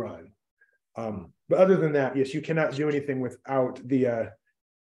that you run. But other than that, yes, you cannot do anything without the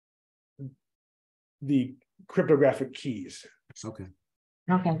cryptographic keys. Okay.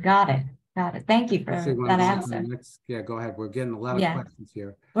 Okay, got it. Got it. Thank you for So you want that to go on to the answer. next? Yeah, go ahead. We're getting a lot of Yeah. questions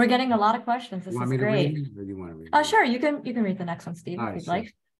here. We're getting a lot of questions. You This want is me to read great. it, or do you want to read it? Sure, you can read the next one, Steve, All if right, you'd sure.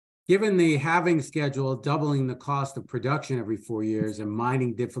 like. Given the halving schedule, doubling the cost of production every 4 years, and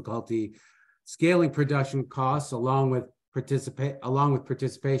mining difficulty, scaling production costs along with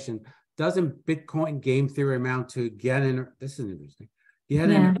participation, doesn't Bitcoin game theory amount to get in? This is interesting.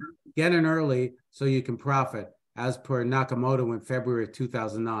 Get in early so you can profit, as per Nakamoto in February of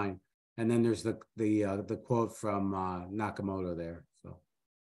 2009. And then there's the quote from Nakamoto there. So,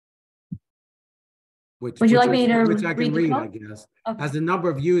 Would you like me to which I can read, I quote? guess. Okay. As the number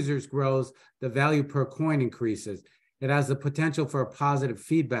of users grows, the value per coin increases. It has the potential for a positive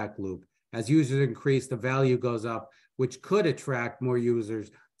feedback loop. As users increase, the value goes up, which could attract more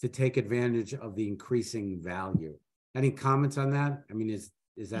users to take advantage of the increasing value. Any comments on that? I mean, is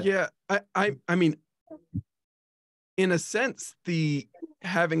that? Yeah, I mean, in a sense, the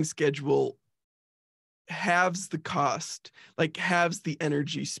halving schedule halves the cost, like halves the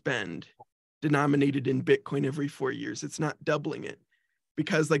energy spend denominated in Bitcoin every 4 years. It's not doubling it,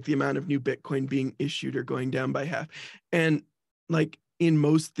 because like the amount of new Bitcoin being issued are going down by half. And like in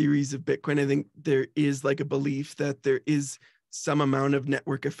most theories of Bitcoin, I think there is like a belief that there is some amount of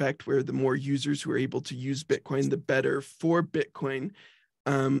network effect where the more users who are able to use Bitcoin, the better for Bitcoin.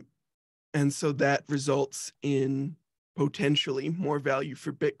 And so that results in potentially more value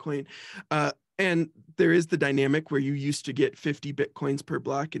for Bitcoin. And there is the dynamic where you used to get 50 Bitcoins per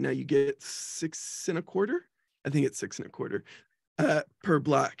block, and now you get 6.25. I think it's 6.25 per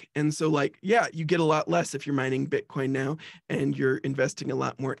block. And so like, yeah, you get a lot less if you're mining Bitcoin now, and you're investing a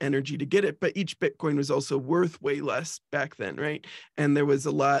lot more energy to get it. But each Bitcoin was also worth way less back then, right? And there was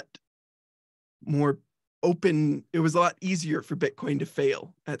a lot more open, it was a lot easier for Bitcoin to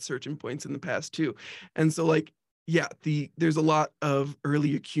fail at certain points in the past too. And so like, yeah, there's a lot of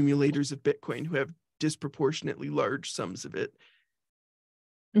early accumulators of Bitcoin who have disproportionately large sums of it.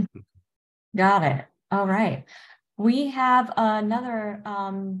 Got it. All right. We have another,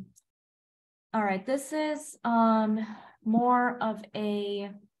 all right, this is more of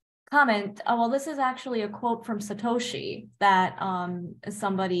a comment. Well, this is actually a quote from Satoshi that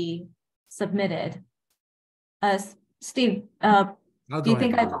somebody submitted. Steve, do you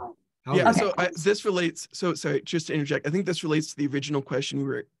think this relates, so sorry, just to interject, I think this relates to the original question we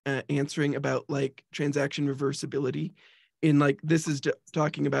were answering about like transaction reversibility. In like, this is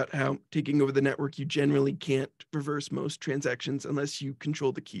talking about how taking over the network, you generally can't reverse most transactions unless you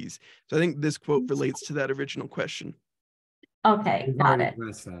control the keys. So I think this quote relates to that original question. Okay, got it.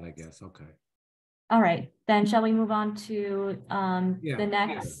 That, I guess. Okay. All right, then shall we move on to the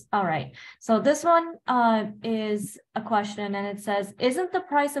next? All right, so this one is a question, and it says, isn't the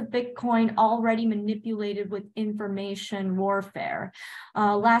price of Bitcoin already manipulated with information warfare?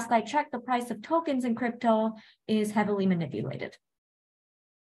 Last I checked, the price of tokens in crypto is heavily manipulated.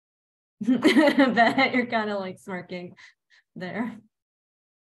 That you're kind of like smirking there.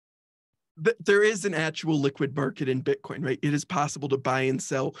 There is an actual liquid market in Bitcoin, right? It is possible to buy and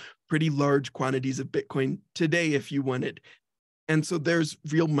sell pretty large quantities of Bitcoin today if you wanted. And so there's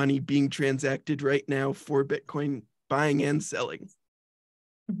real money being transacted right now for Bitcoin buying and selling.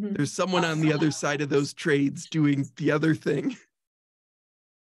 Mm-hmm. There's someone on the other side of those trades doing the other thing.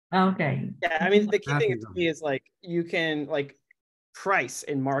 Okay. Yeah, I mean, the key thing to me is like, you can like, price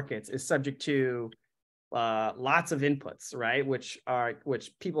in markets is subject to lots of inputs, right? Which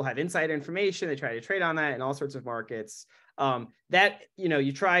people have inside information, they try to trade on that in all sorts of markets. That,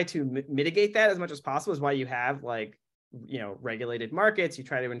 you try to mitigate that as much as possible, is why you have like, regulated markets. You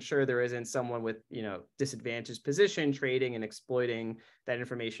try to ensure there isn't someone with, disadvantaged position trading and exploiting that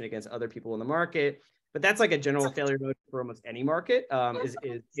information against other people in the market. But that's like a general failure mode for almost any market, is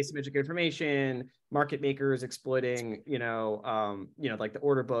asymmetric information, market makers exploiting, like the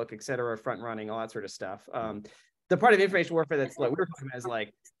order book, et cetera, front running, all that sort of stuff. The part of information warfare that's like we're talking about is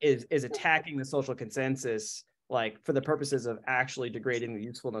like is attacking the social consensus, like for the purposes of actually degrading the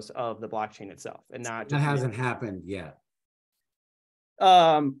usefulness of the blockchain itself, and not just, that hasn't happened yet.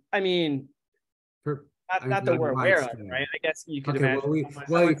 I mean. Not that we're aware of, right? I guess you could imagine.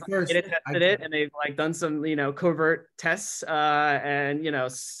 First tested it, and they've like done some, covert tests, and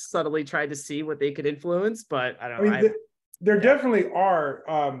subtly tried to see what they could influence. But I don't know. There definitely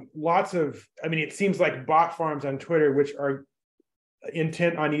are lots of. I mean, it seems like bot farms on Twitter, which are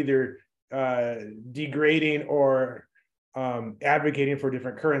intent on either degrading or advocating for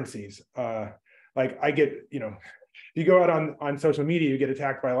different currencies. Like I get, you go out on social media, you get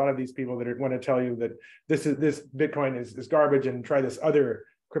attacked by a lot of these people that want to tell you that this Bitcoin is garbage and try this other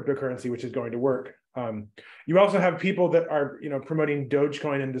cryptocurrency which is going to work. You also have people that are, promoting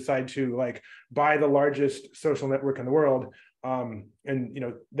Dogecoin and decide to like buy the largest social network in the world. And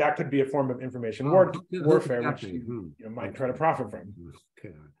that could be a form of information warfare, which you might try to profit from.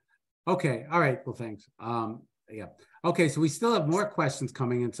 Okay. All right. Well, thanks. Yeah. Okay. So we still have more questions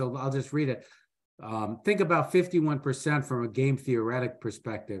coming in, so I'll just read it. Think about 51% from a game theoretic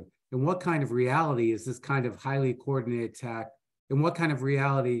perspective. And what kind of reality is this kind of highly coordinated attack? And what kind of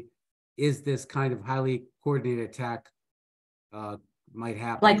reality is this kind of highly coordinated attack might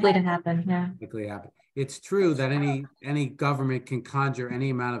happen? Likely to happen, yeah. Likely to happen. It's true that any government can conjure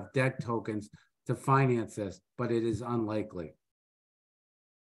any amount of debt tokens to finance this, but it is unlikely.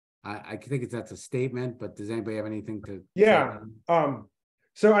 I think that's a statement, but does anybody have anything to say?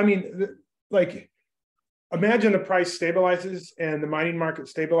 So I mean, imagine the price stabilizes and the mining market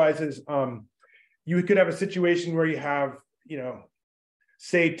stabilizes. You could have a situation where you have,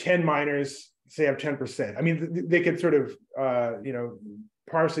 say 10 miners, say have 10%. I mean, they could sort of,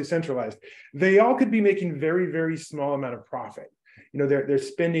 partially centralized. They all could be making very, very small amount of profit. They're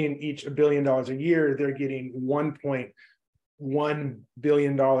spending each $1 billion a year. They're getting $1.1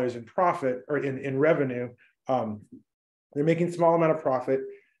 billion in profit or in revenue. They're making small amount of profit.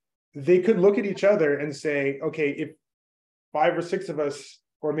 They could look at each other and say, okay, if 5 or 6 of us,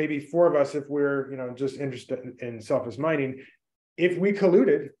 or maybe 4 of us, if we're just interested in selfish mining, if we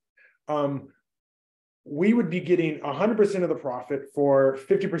colluded, we would be getting 100% of the profit for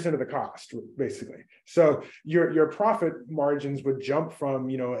 50% of the cost, basically. So your profit margins would jump from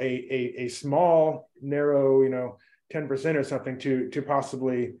a small, narrow 10% or something to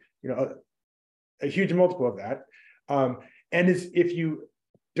possibly a huge multiple of that. And if you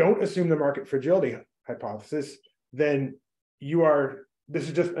don't assume the market fragility hypothesis, then this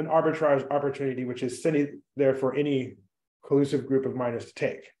is just an arbitrage opportunity, which is sitting there for any collusive group of miners to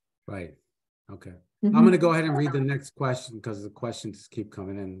take. Right. Okay. I'm going to go ahead and read the next question because the questions keep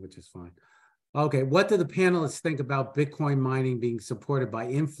coming in, which is fine. Okay. What do the panelists think about Bitcoin mining being supported by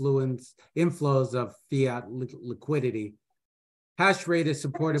inflows of fiat liquidity? Hash rate is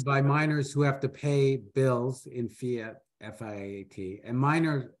supported by miners who have to pay bills in fiat, FIAT, and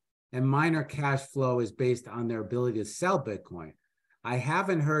miner cash flow is based on their ability to sell Bitcoin. I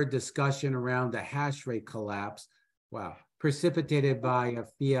haven't heard discussion around the hash rate collapse. Wow. Precipitated by a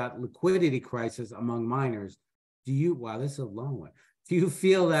fiat liquidity crisis among miners. Wow, this is a long one. Do you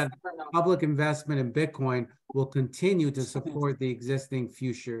feel that public investment in Bitcoin will continue to support the existing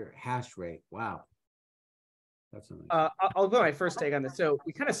future hash rate? Wow. That's amazing. I'll go my first take on this. So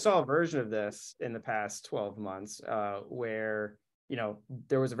we kind of saw a version of this in the past 12 months where,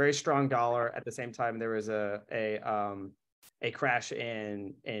 there was a very strong dollar. At the same time, there was a crash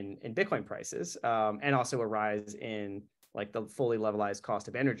in Bitcoin prices and also a rise in like the fully levelized cost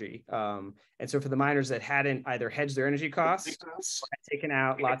of energy. And so for the miners that hadn't either hedged their energy costs or had taken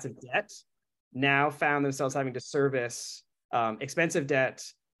out lots of debt, now found themselves having to service expensive debt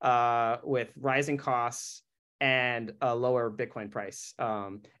with rising costs and a lower Bitcoin price.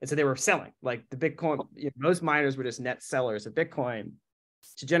 And so they were selling like the Bitcoin, most miners were just net sellers of Bitcoin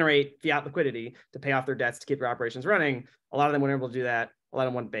to generate fiat liquidity to pay off their debts to keep their operations running. A lot of them weren't able to do that. A lot of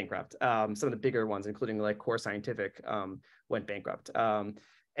them went bankrupt. Some of the bigger ones, including like Core Scientific, went bankrupt. And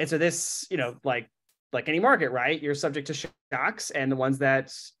so this, like any market, right? You're subject to shocks, and the ones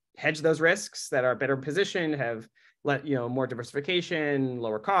that hedge those risks, that are better positioned, have more diversification,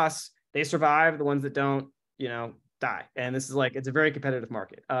 lower costs, they survive. The ones that don't, die. And this is it's a very competitive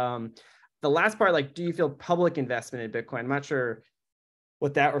market. The last part, do you feel public investment in Bitcoin? I'm not sure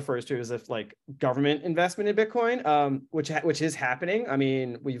what that refers to, as if government investment in Bitcoin, which is happening. I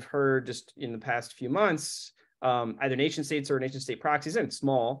mean, we've heard just in the past few months, either nation states or nation state proxies, and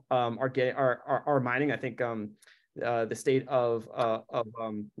small, are mining. I think the state of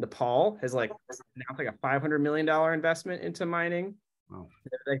Nepal has announced a $500 million investment into mining. Wow.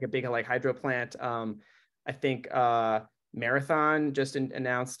 A big hydro plant. I think Marathon just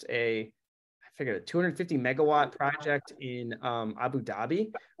announced a 250 megawatt project in Abu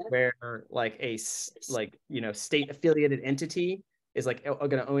Dhabi, where a state affiliated entity is going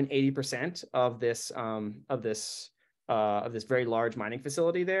to own 80% of this very large mining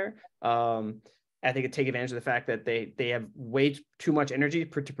facility there. I think it take advantage of the fact that they have way too much energy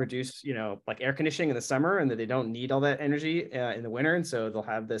to produce air conditioning in the summer, and that they don't need all that energy in the winter, and so they'll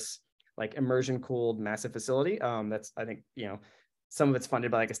have this immersion cooled massive facility. That's, I think, some of it's funded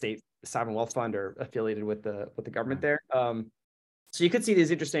by a state sovereign wealth fund or affiliated with the government there. So you could see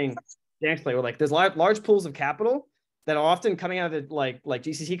these interesting dynamics play where there's large pools of capital that are often coming out of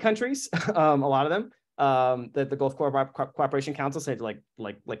GCC countries, a lot of them, that the Gulf Cooperation Council said, like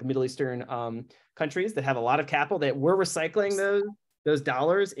Middle Eastern countries that have a lot of capital, that we're recycling those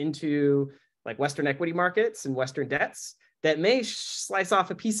dollars into like Western equity markets and Western debts that may slice off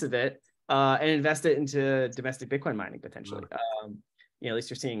a piece of it and invest it into domestic Bitcoin mining potentially. At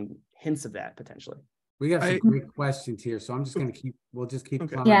least you're seeing hints of that potentially. We got some great questions here, so I'm just going to we'll just keep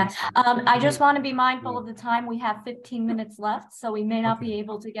Okay. plumbing. Yeah, I just want to be mindful of the time. We have 15 minutes left, so we may not be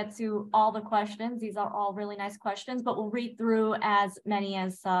able to get to all the questions. These are all really nice questions, but we'll read through as many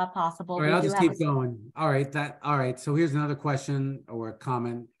as possible. All right, I'll just keep going. All right. So here's another question or a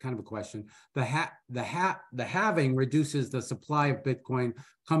comment, kind of a question. The halving reduces the supply of Bitcoin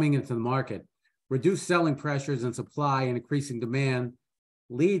coming into the market. Reduced selling pressures and supply and increasing demand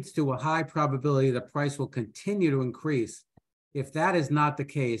leads to a high probability the price will continue to increase. If that is not the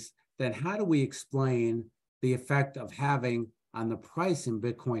case, then how do we explain the effect of halving on the price in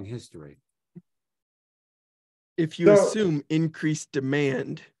Bitcoin history? If you assume increased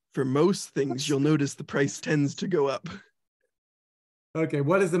demand for most things, you'll notice the price tends to go up. Okay,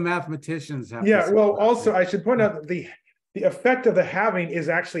 what does the mathematicians have? Yeah, well, also I should point out that the effect of the halving is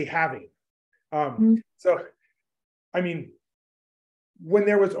actually halving. So, I mean, when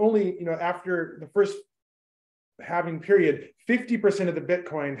there was only, after the first halving period, 50% of the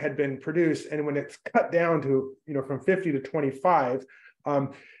Bitcoin had been produced. And when it's cut down to, from 50 to 25,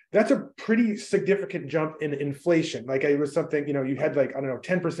 that's a pretty significant jump in inflation. Like it was something, you had like,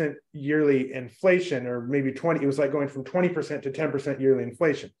 10% yearly inflation, or maybe 20, it was like going from 20% to 10% yearly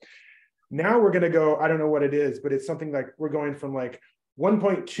inflation. Now we're going to go, I don't know what it is, but it's something like we're going from like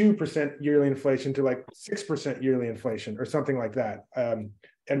 1.2% yearly inflation to like 6% yearly inflation or something like that. And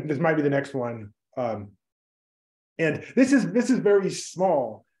this might be the next one. And this is very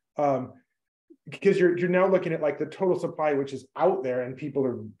small because you're now looking at like the total supply, which is out there and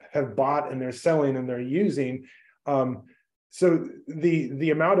people have bought and they're selling and they're using. So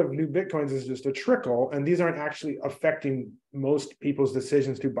the amount of new Bitcoins is just a trickle, and these aren't actually affecting most people's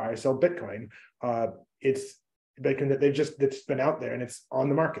decisions to buy or sell Bitcoin. It's Bitcoin that it's been out there and it's on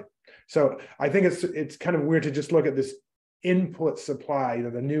the market. So I think it's kind of weird to just look at this input supply,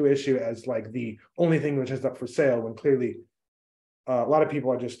 the new issue, as like the only thing which is up for sale, when clearly a lot of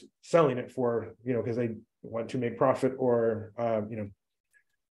people are just selling it for, because they want to make profit, or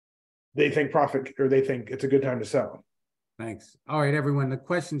they think profit, or they think it's a good time to sell. Thanks. All right, everyone, the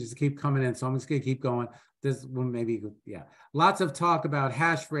questions just keep coming in, so I'm just going to keep going. This one maybe, yeah. Lots of talk about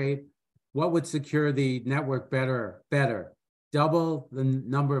hash rate. What would secure the network better? Double the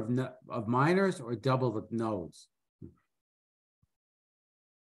number of miners or double the nodes?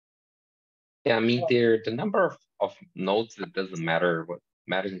 Yeah, I mean, the number of nodes, it doesn't matter. What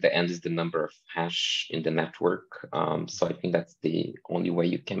matters in the end is the number of hash in the network. So I think that's the only way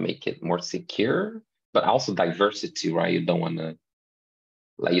you can make it more secure, but also diversity, right? You don't want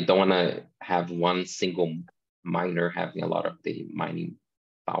to have one single miner having a lot of the mining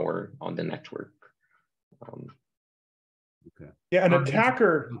power on the network. Okay. Yeah, an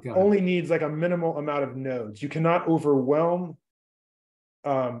attacker only needs like a minimal amount of nodes. You cannot overwhelm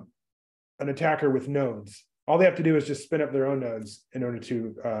an attacker with nodes. All they have to do is just spin up their own nodes in order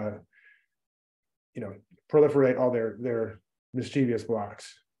to proliferate all their mischievous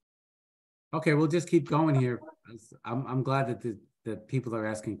blocks. Okay, we'll just keep going here. I'm glad that the people that are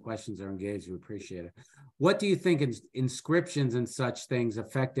asking questions are engaged. We appreciate it. What do you think inscriptions and such things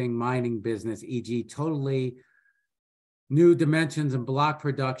affecting mining business, e.g. totally new dimensions and block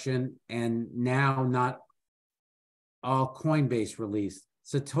production, and now not all Coinbase released?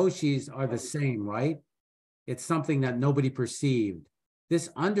 Satoshis are the same, right? It's something that nobody perceived. This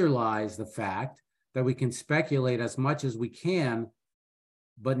underlies the fact that we can speculate as much as we can,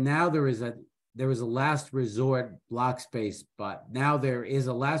 but now there is a last resort block space, but now there is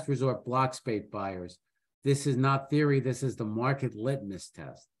a last resort block space buyers. This is not theory. This is the market litmus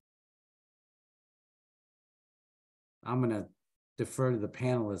test. I'm going to defer to the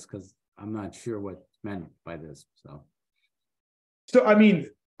panelists because I'm not sure what's meant by this. So, I mean,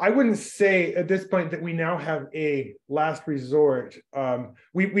 I wouldn't say at this point that we now have a last resort.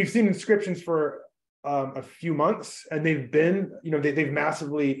 We've seen inscriptions for a few months, and they've been, they've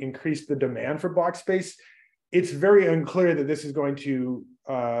massively increased the demand for block space. It's very unclear that this is going to,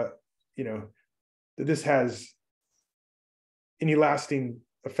 that this has any lasting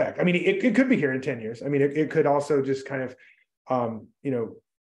effect. I mean, it could be here in 10 years. I mean, it could also just kind of,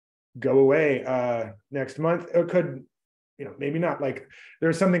 go away next month. It could, maybe not. Like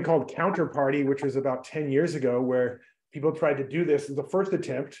there's something called Counterparty, which was about 10 years ago, where people tried to do this as the first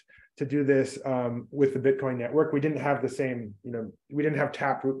attempt. to do this with the Bitcoin network. We didn't have the same, we didn't have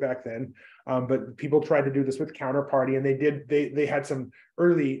Taproot back then, but people tried to do this with Counterparty, and they had some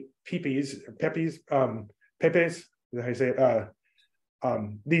early Pepes, is that how you say it?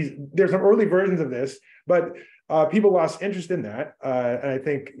 There's some early versions of this, but people lost interest in that, and I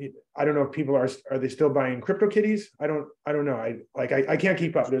think, I don't know if people are they still buying CryptoKitties? I don't know. I can't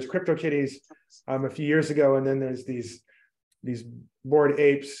keep up. There's CryptoKitties a few years ago, and then there's these Bored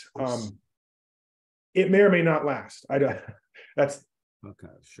Apes. It may or may not last. I don't. That's okay.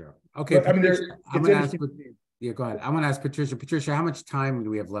 Sure. Okay. But, I mean, I'm gonna ask. Yeah, go ahead. I'm gonna ask Patricia. Patricia, how much time do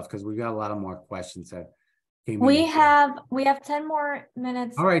we have left? Because we've got a lot of more questions that came in. We have 10 more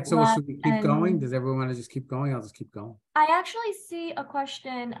minutes. All right. So left, should we keep going? Does everyone want to just keep going? I'll just keep going. I actually see a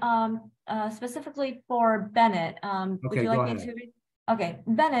question specifically for Bennett. Would Okay, you go like me ahead. to? Okay,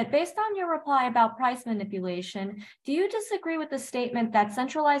 Bennett, based on your reply about price manipulation, do you disagree with the statement that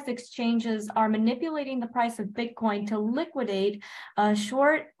centralized exchanges are manipulating the price of Bitcoin to liquidate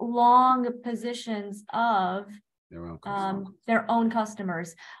short, long positions of their own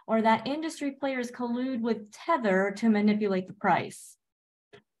customers, or that industry players collude with Tether to manipulate the price?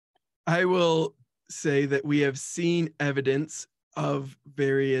 I will say that we have seen evidence of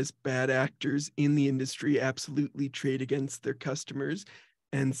various bad actors in the industry absolutely trade against their customers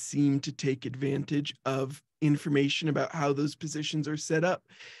and seem to take advantage of information about how those positions are set up.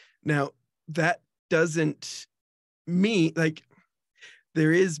 Now, that doesn't mean, like,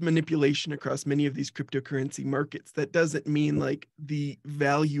 there is manipulation across many of these cryptocurrency markets. That doesn't mean like the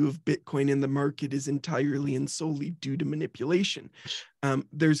value of Bitcoin in the market is entirely and solely due to manipulation.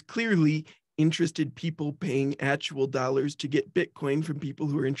 There's clearly interested people paying actual dollars to get Bitcoin from people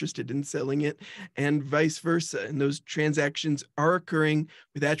who are interested in selling it, and vice versa. And those transactions are occurring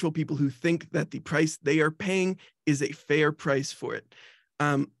with actual people who think that the price they are paying is a fair price for it.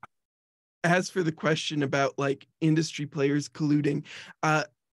 As for the question about like industry players colluding,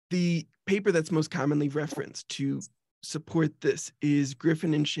 the paper that's most commonly referenced to support this is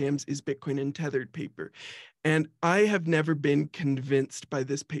Griffin and Shams' Is Bitcoin Untethered paper. And I have never been convinced by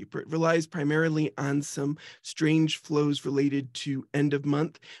this paper. It relies primarily on some strange flows related to end of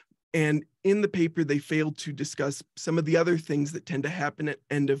month. And in the paper, they failed to discuss some of the other things that tend to happen at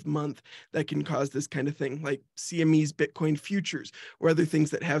end of month that can cause this kind of thing, like CME's Bitcoin futures or other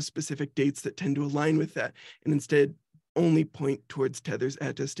things that have specific dates that tend to align with that, and instead only point towards Tether's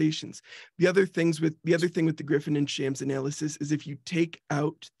attestations. The other thing with the Griffin and Shams analysis is if you take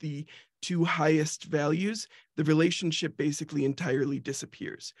out the two highest values, the relationship basically entirely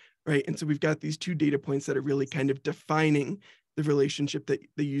disappears, right? And so we've got these two data points that are really kind of defining the relationship that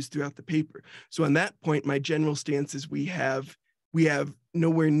they use throughout the paper. So on that point, my general stance is we have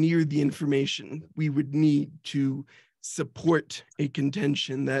nowhere near the information we would need to support a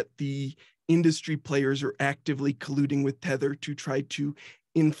contention that the industry players are actively colluding with Tether to try to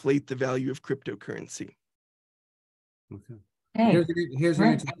inflate the value of cryptocurrency. Okay. Hey, here's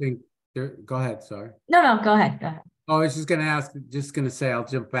an interesting. Go ahead. Sorry. No, go ahead. Go ahead. Oh, I was just going to say, I'll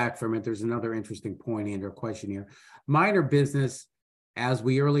jump back from it. There's another interesting point and or question here. Minor business, as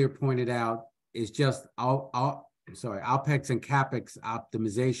we earlier pointed out, is just OPEX and CAPEX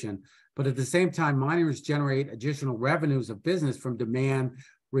optimization. But at the same time, miners generate additional revenues of business from demand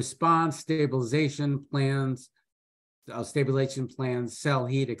response, stabilization plans, sell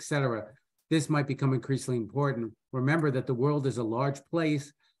heat, etc. This might become increasingly important. Remember that the world is a large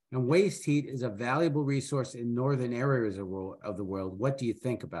place, and waste heat is a valuable resource in northern areas of the world. What do you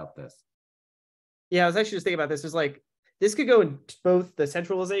think about this? Yeah, I was actually just thinking about this. Is like this could go in both the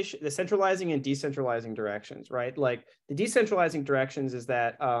centralizing and decentralizing directions, right? Like the decentralizing directions is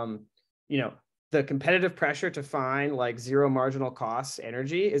that the competitive pressure to find like zero marginal costs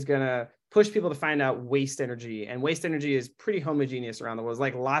energy is going to push people to find out waste energy, and waste energy is pretty homogeneous around the world. There's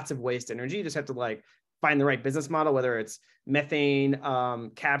like lots of waste energy. You just have to like find the right business model, whether it's methane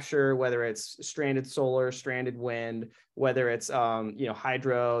capture, whether it's stranded solar, stranded wind, whether it's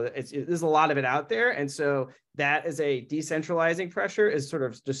hydro. There's a lot of it out there, and so that is a decentralizing pressure, is sort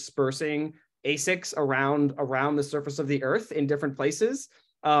of dispersing ASICs around the surface of the earth in different places.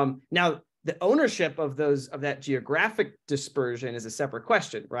 Now, the ownership of that geographic dispersion is a separate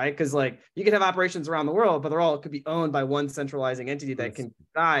question, right? Because like you could have operations around the world, but could be owned by one centralizing entity that can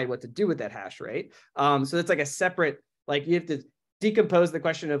decide what to do with that hash rate. So it's like a separate, like you have to decompose the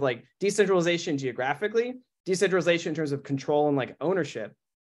question of like decentralization geographically, decentralization in terms of control and like ownership.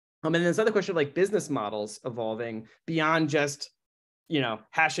 And then this other question of like business models evolving beyond just,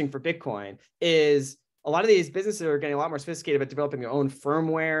 hashing for Bitcoin is a lot of these businesses are getting a lot more sophisticated about developing their own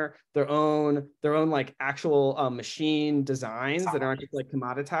firmware, their own like actual machine designs that aren't just like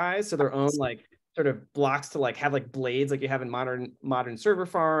commoditized. So their own like sort of blocks to like have like blades like you have in modern server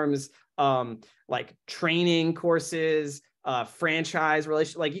farms, like training courses, franchise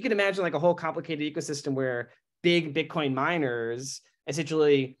relation. Like you can imagine like a whole complicated ecosystem where big Bitcoin miners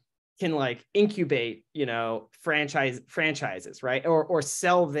essentially can like incubate, you know, franchises, right? Or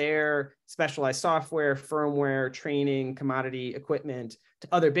sell their specialized software, firmware, training, commodity equipment to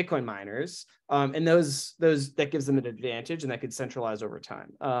other Bitcoin miners. And those that gives them an advantage, and that could centralize over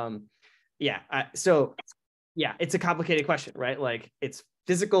time. So it's a complicated question, right? Like it's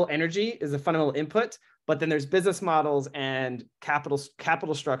physical energy is a fundamental input, but then there's business models and capital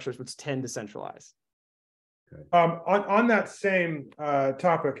structures which tend to centralize. On that same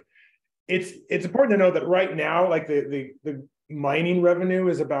topic, it's important to know that right now, like the mining revenue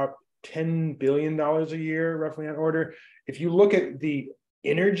is about $10 billion a year, roughly on order. If you look at the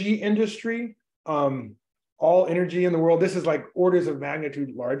energy industry, all energy in the world, this is like orders of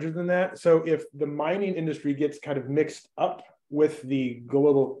magnitude larger than that. So if the mining industry gets kind of mixed up with the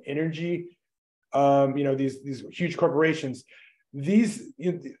global energy, these huge corporations,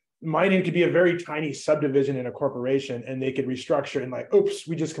 mining could be a very tiny subdivision in a corporation, and they could restructure and like, oops,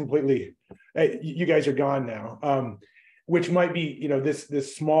 we just completely, you guys are gone now. Which might be,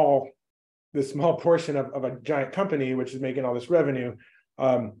 this small portion of a giant company, which is making all this revenue,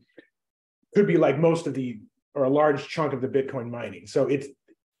 could be like or a large chunk of the Bitcoin mining. So it's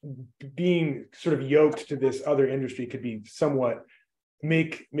being sort of yoked to this other industry could be somewhat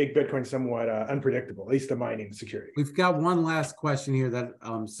make Bitcoin somewhat unpredictable, at least the mining security. We've got one last question here that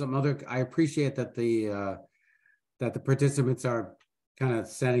I appreciate that the participants are kind of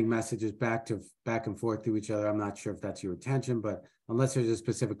sending messages back and forth to each other. I'm not sure if that's your intention, but unless there's a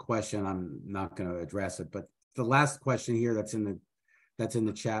specific question, I'm not going to address it. But the last question here that's in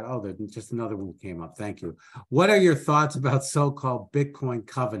the chat. Oh, there's just another one came up. Thank you. What are your thoughts about so-called Bitcoin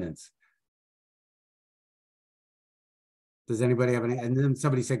covenants? Does anybody have any? And then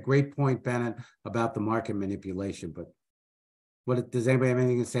somebody said, great point, Bennett, about the market manipulation. But does anybody have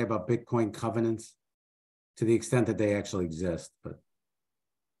anything to say about Bitcoin covenants to the extent that they actually exist? But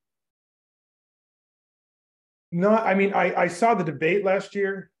no, I mean, I saw the debate last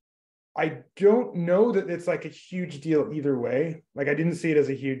year. I don't know that it's like a huge deal either way. Like I didn't see it as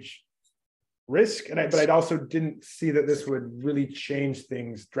a huge risk, but I also didn't see that this would really change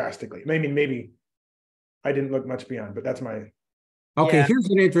things drastically. I mean, maybe I didn't look much beyond, but that's my. Okay, yeah. Here's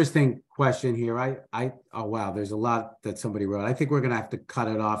an interesting question here. Oh wow, there's a lot that somebody wrote. I think we're gonna have to cut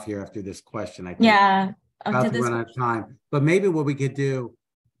it off here after this question. I think about to run out of time. But maybe what we could do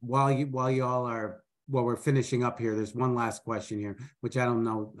while we're finishing up here, there's one last question here, which I don't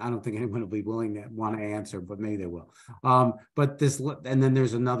know. I don't think anyone will be willing to want to answer, but maybe they will. But and then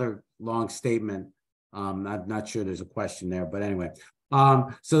there's another long statement. I'm not sure there's a question there, but anyway.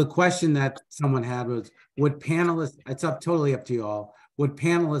 So the question that someone had was, would panelists, it's totally up to you all, would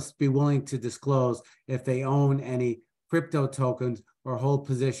panelists be willing to disclose if they own any crypto tokens or hold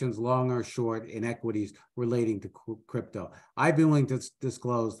positions long or short in equities relating to crypto? I'd be willing to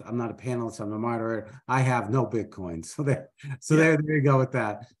disclose. I'm not a panelist, I'm a moderator. I have no Bitcoin. There you go with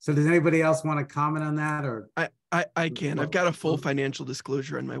that. So does anybody else want to comment on that? Or I can. I've got a full financial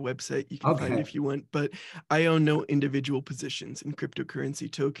disclosure on my website you can find if you want, but I own no individual positions in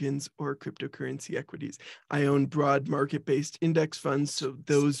cryptocurrency tokens or cryptocurrency equities. I own broad market-based index funds, so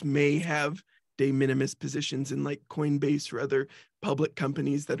those may have de minimis positions in like Coinbase or other public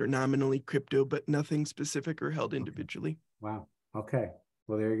companies that are nominally crypto, but nothing specific or held individually. Wow. Okay.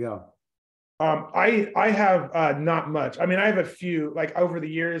 Well, there you go. I have not much. I mean, I have a few, like over the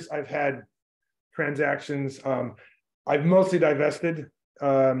years, I've had transactions. I've mostly divested.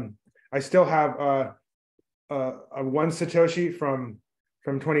 I still have a one Satoshi from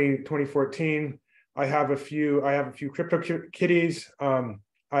 2014. I have a few crypto kitties.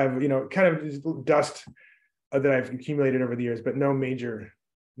 I have kind of dust that I've accumulated over the years, but no major,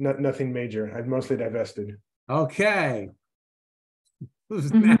 nothing major. I've mostly divested. Okay.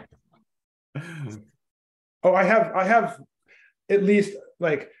 Who's next? Oh, I have at least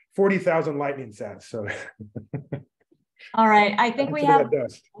like 40,000 lightning sats. So. All right, I think we have.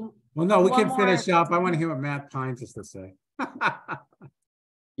 Well, no, we can finish up. I want to hear what Matt Pines has to say.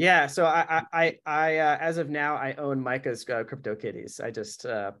 Yeah, so I as of now, I own Micah's CryptoKitties. I just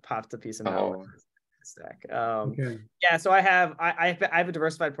popped a piece of malware stack. Yeah, so I have a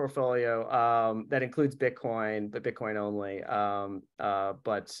diversified portfolio that includes Bitcoin, but Bitcoin only.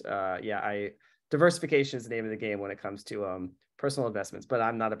 Diversification is the name of the game when it comes to personal investments, but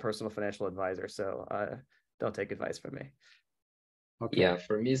I'm not a personal financial advisor, so don't take advice from me. Okay. Yeah,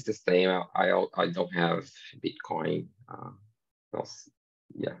 for me it's the same. I don't have Bitcoin.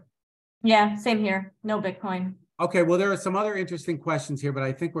 Yeah. Yeah, same here. No Bitcoin. Okay, well, there are some other interesting questions here, but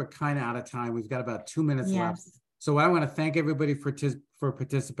I think we're kind of out of time. We've got about 2 minutes left. Yes. So I want to thank everybody for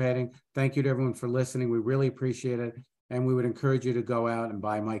participating. Thank you to everyone for listening. We really appreciate it. And we would encourage you to go out and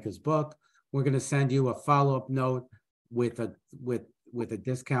buy Micah's book. We're going to send you a follow-up note with a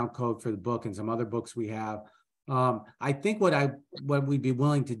discount code for the book and some other books we have. I think what we'd be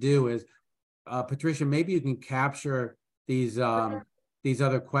willing to do is, Patricia, maybe you can capture these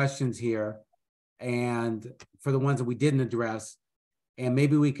other questions here, and for the ones that we didn't address, and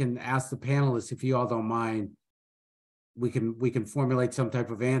maybe we can ask the panelists, if you all don't mind, we can formulate some type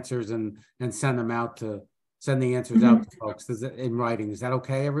of answers and send them out to send the answers out to folks in writing. Is that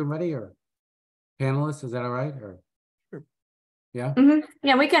okay, everybody, or panelists? Is that all right? Or yeah,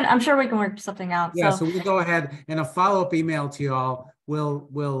 yeah, we can. I'm sure we can work something out. Yeah, so we'll go ahead and a follow-up email to you all.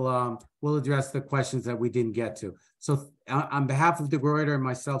 We'll address the questions that we didn't get to. So on behalf of Gruyter and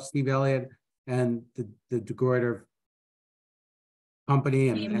myself, Steve Elliott, and the Gruyter company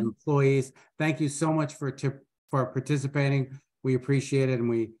and employees, thank you so much for participating. We appreciate it, and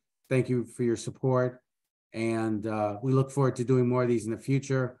we thank you for your support. And we look forward to doing more of these in the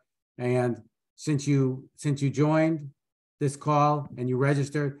future. And since you joined this call and you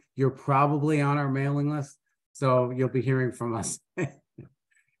registered, you're probably on our mailing list, so you'll be hearing from us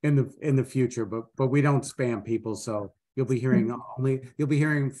in the future. But we don't spam people, so you'll be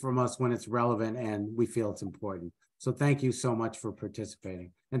hearing from us when it's relevant and we feel it's important. So thank you so much for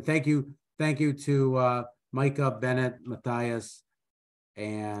participating, and thank you to Micah, Bennett, Matthias,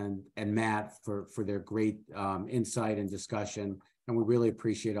 and Matt for their great insight and discussion. And we really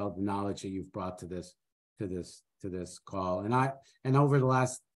appreciate all the knowledge that you've brought to this call. And over the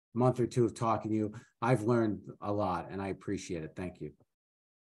last month or two of talking to you, I've learned a lot, and I appreciate it. Thank you.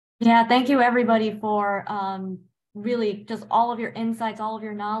 Yeah, thank you everybody for really just all of your insights, all of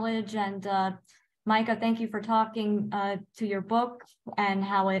your knowledge. And Micah, thank you for talking to your book and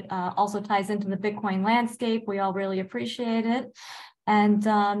how it also ties into the Bitcoin landscape. We all really appreciate it. And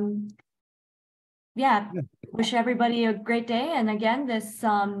wish everybody a great day. And again, this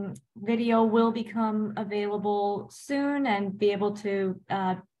video will become available soon and be able to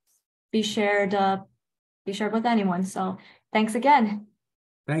be shared with anyone. So thanks again.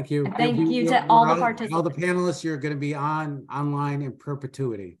 Thank you. And thank you to all the participants. All the panelists, you're going to be online in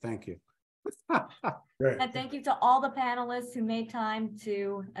perpetuity. Thank you. And thank you to all the panelists who made time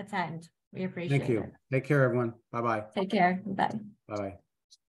to attend. We appreciate it. Thank you. Take care, everyone. Bye-bye. Take care. Bye. Bye-bye.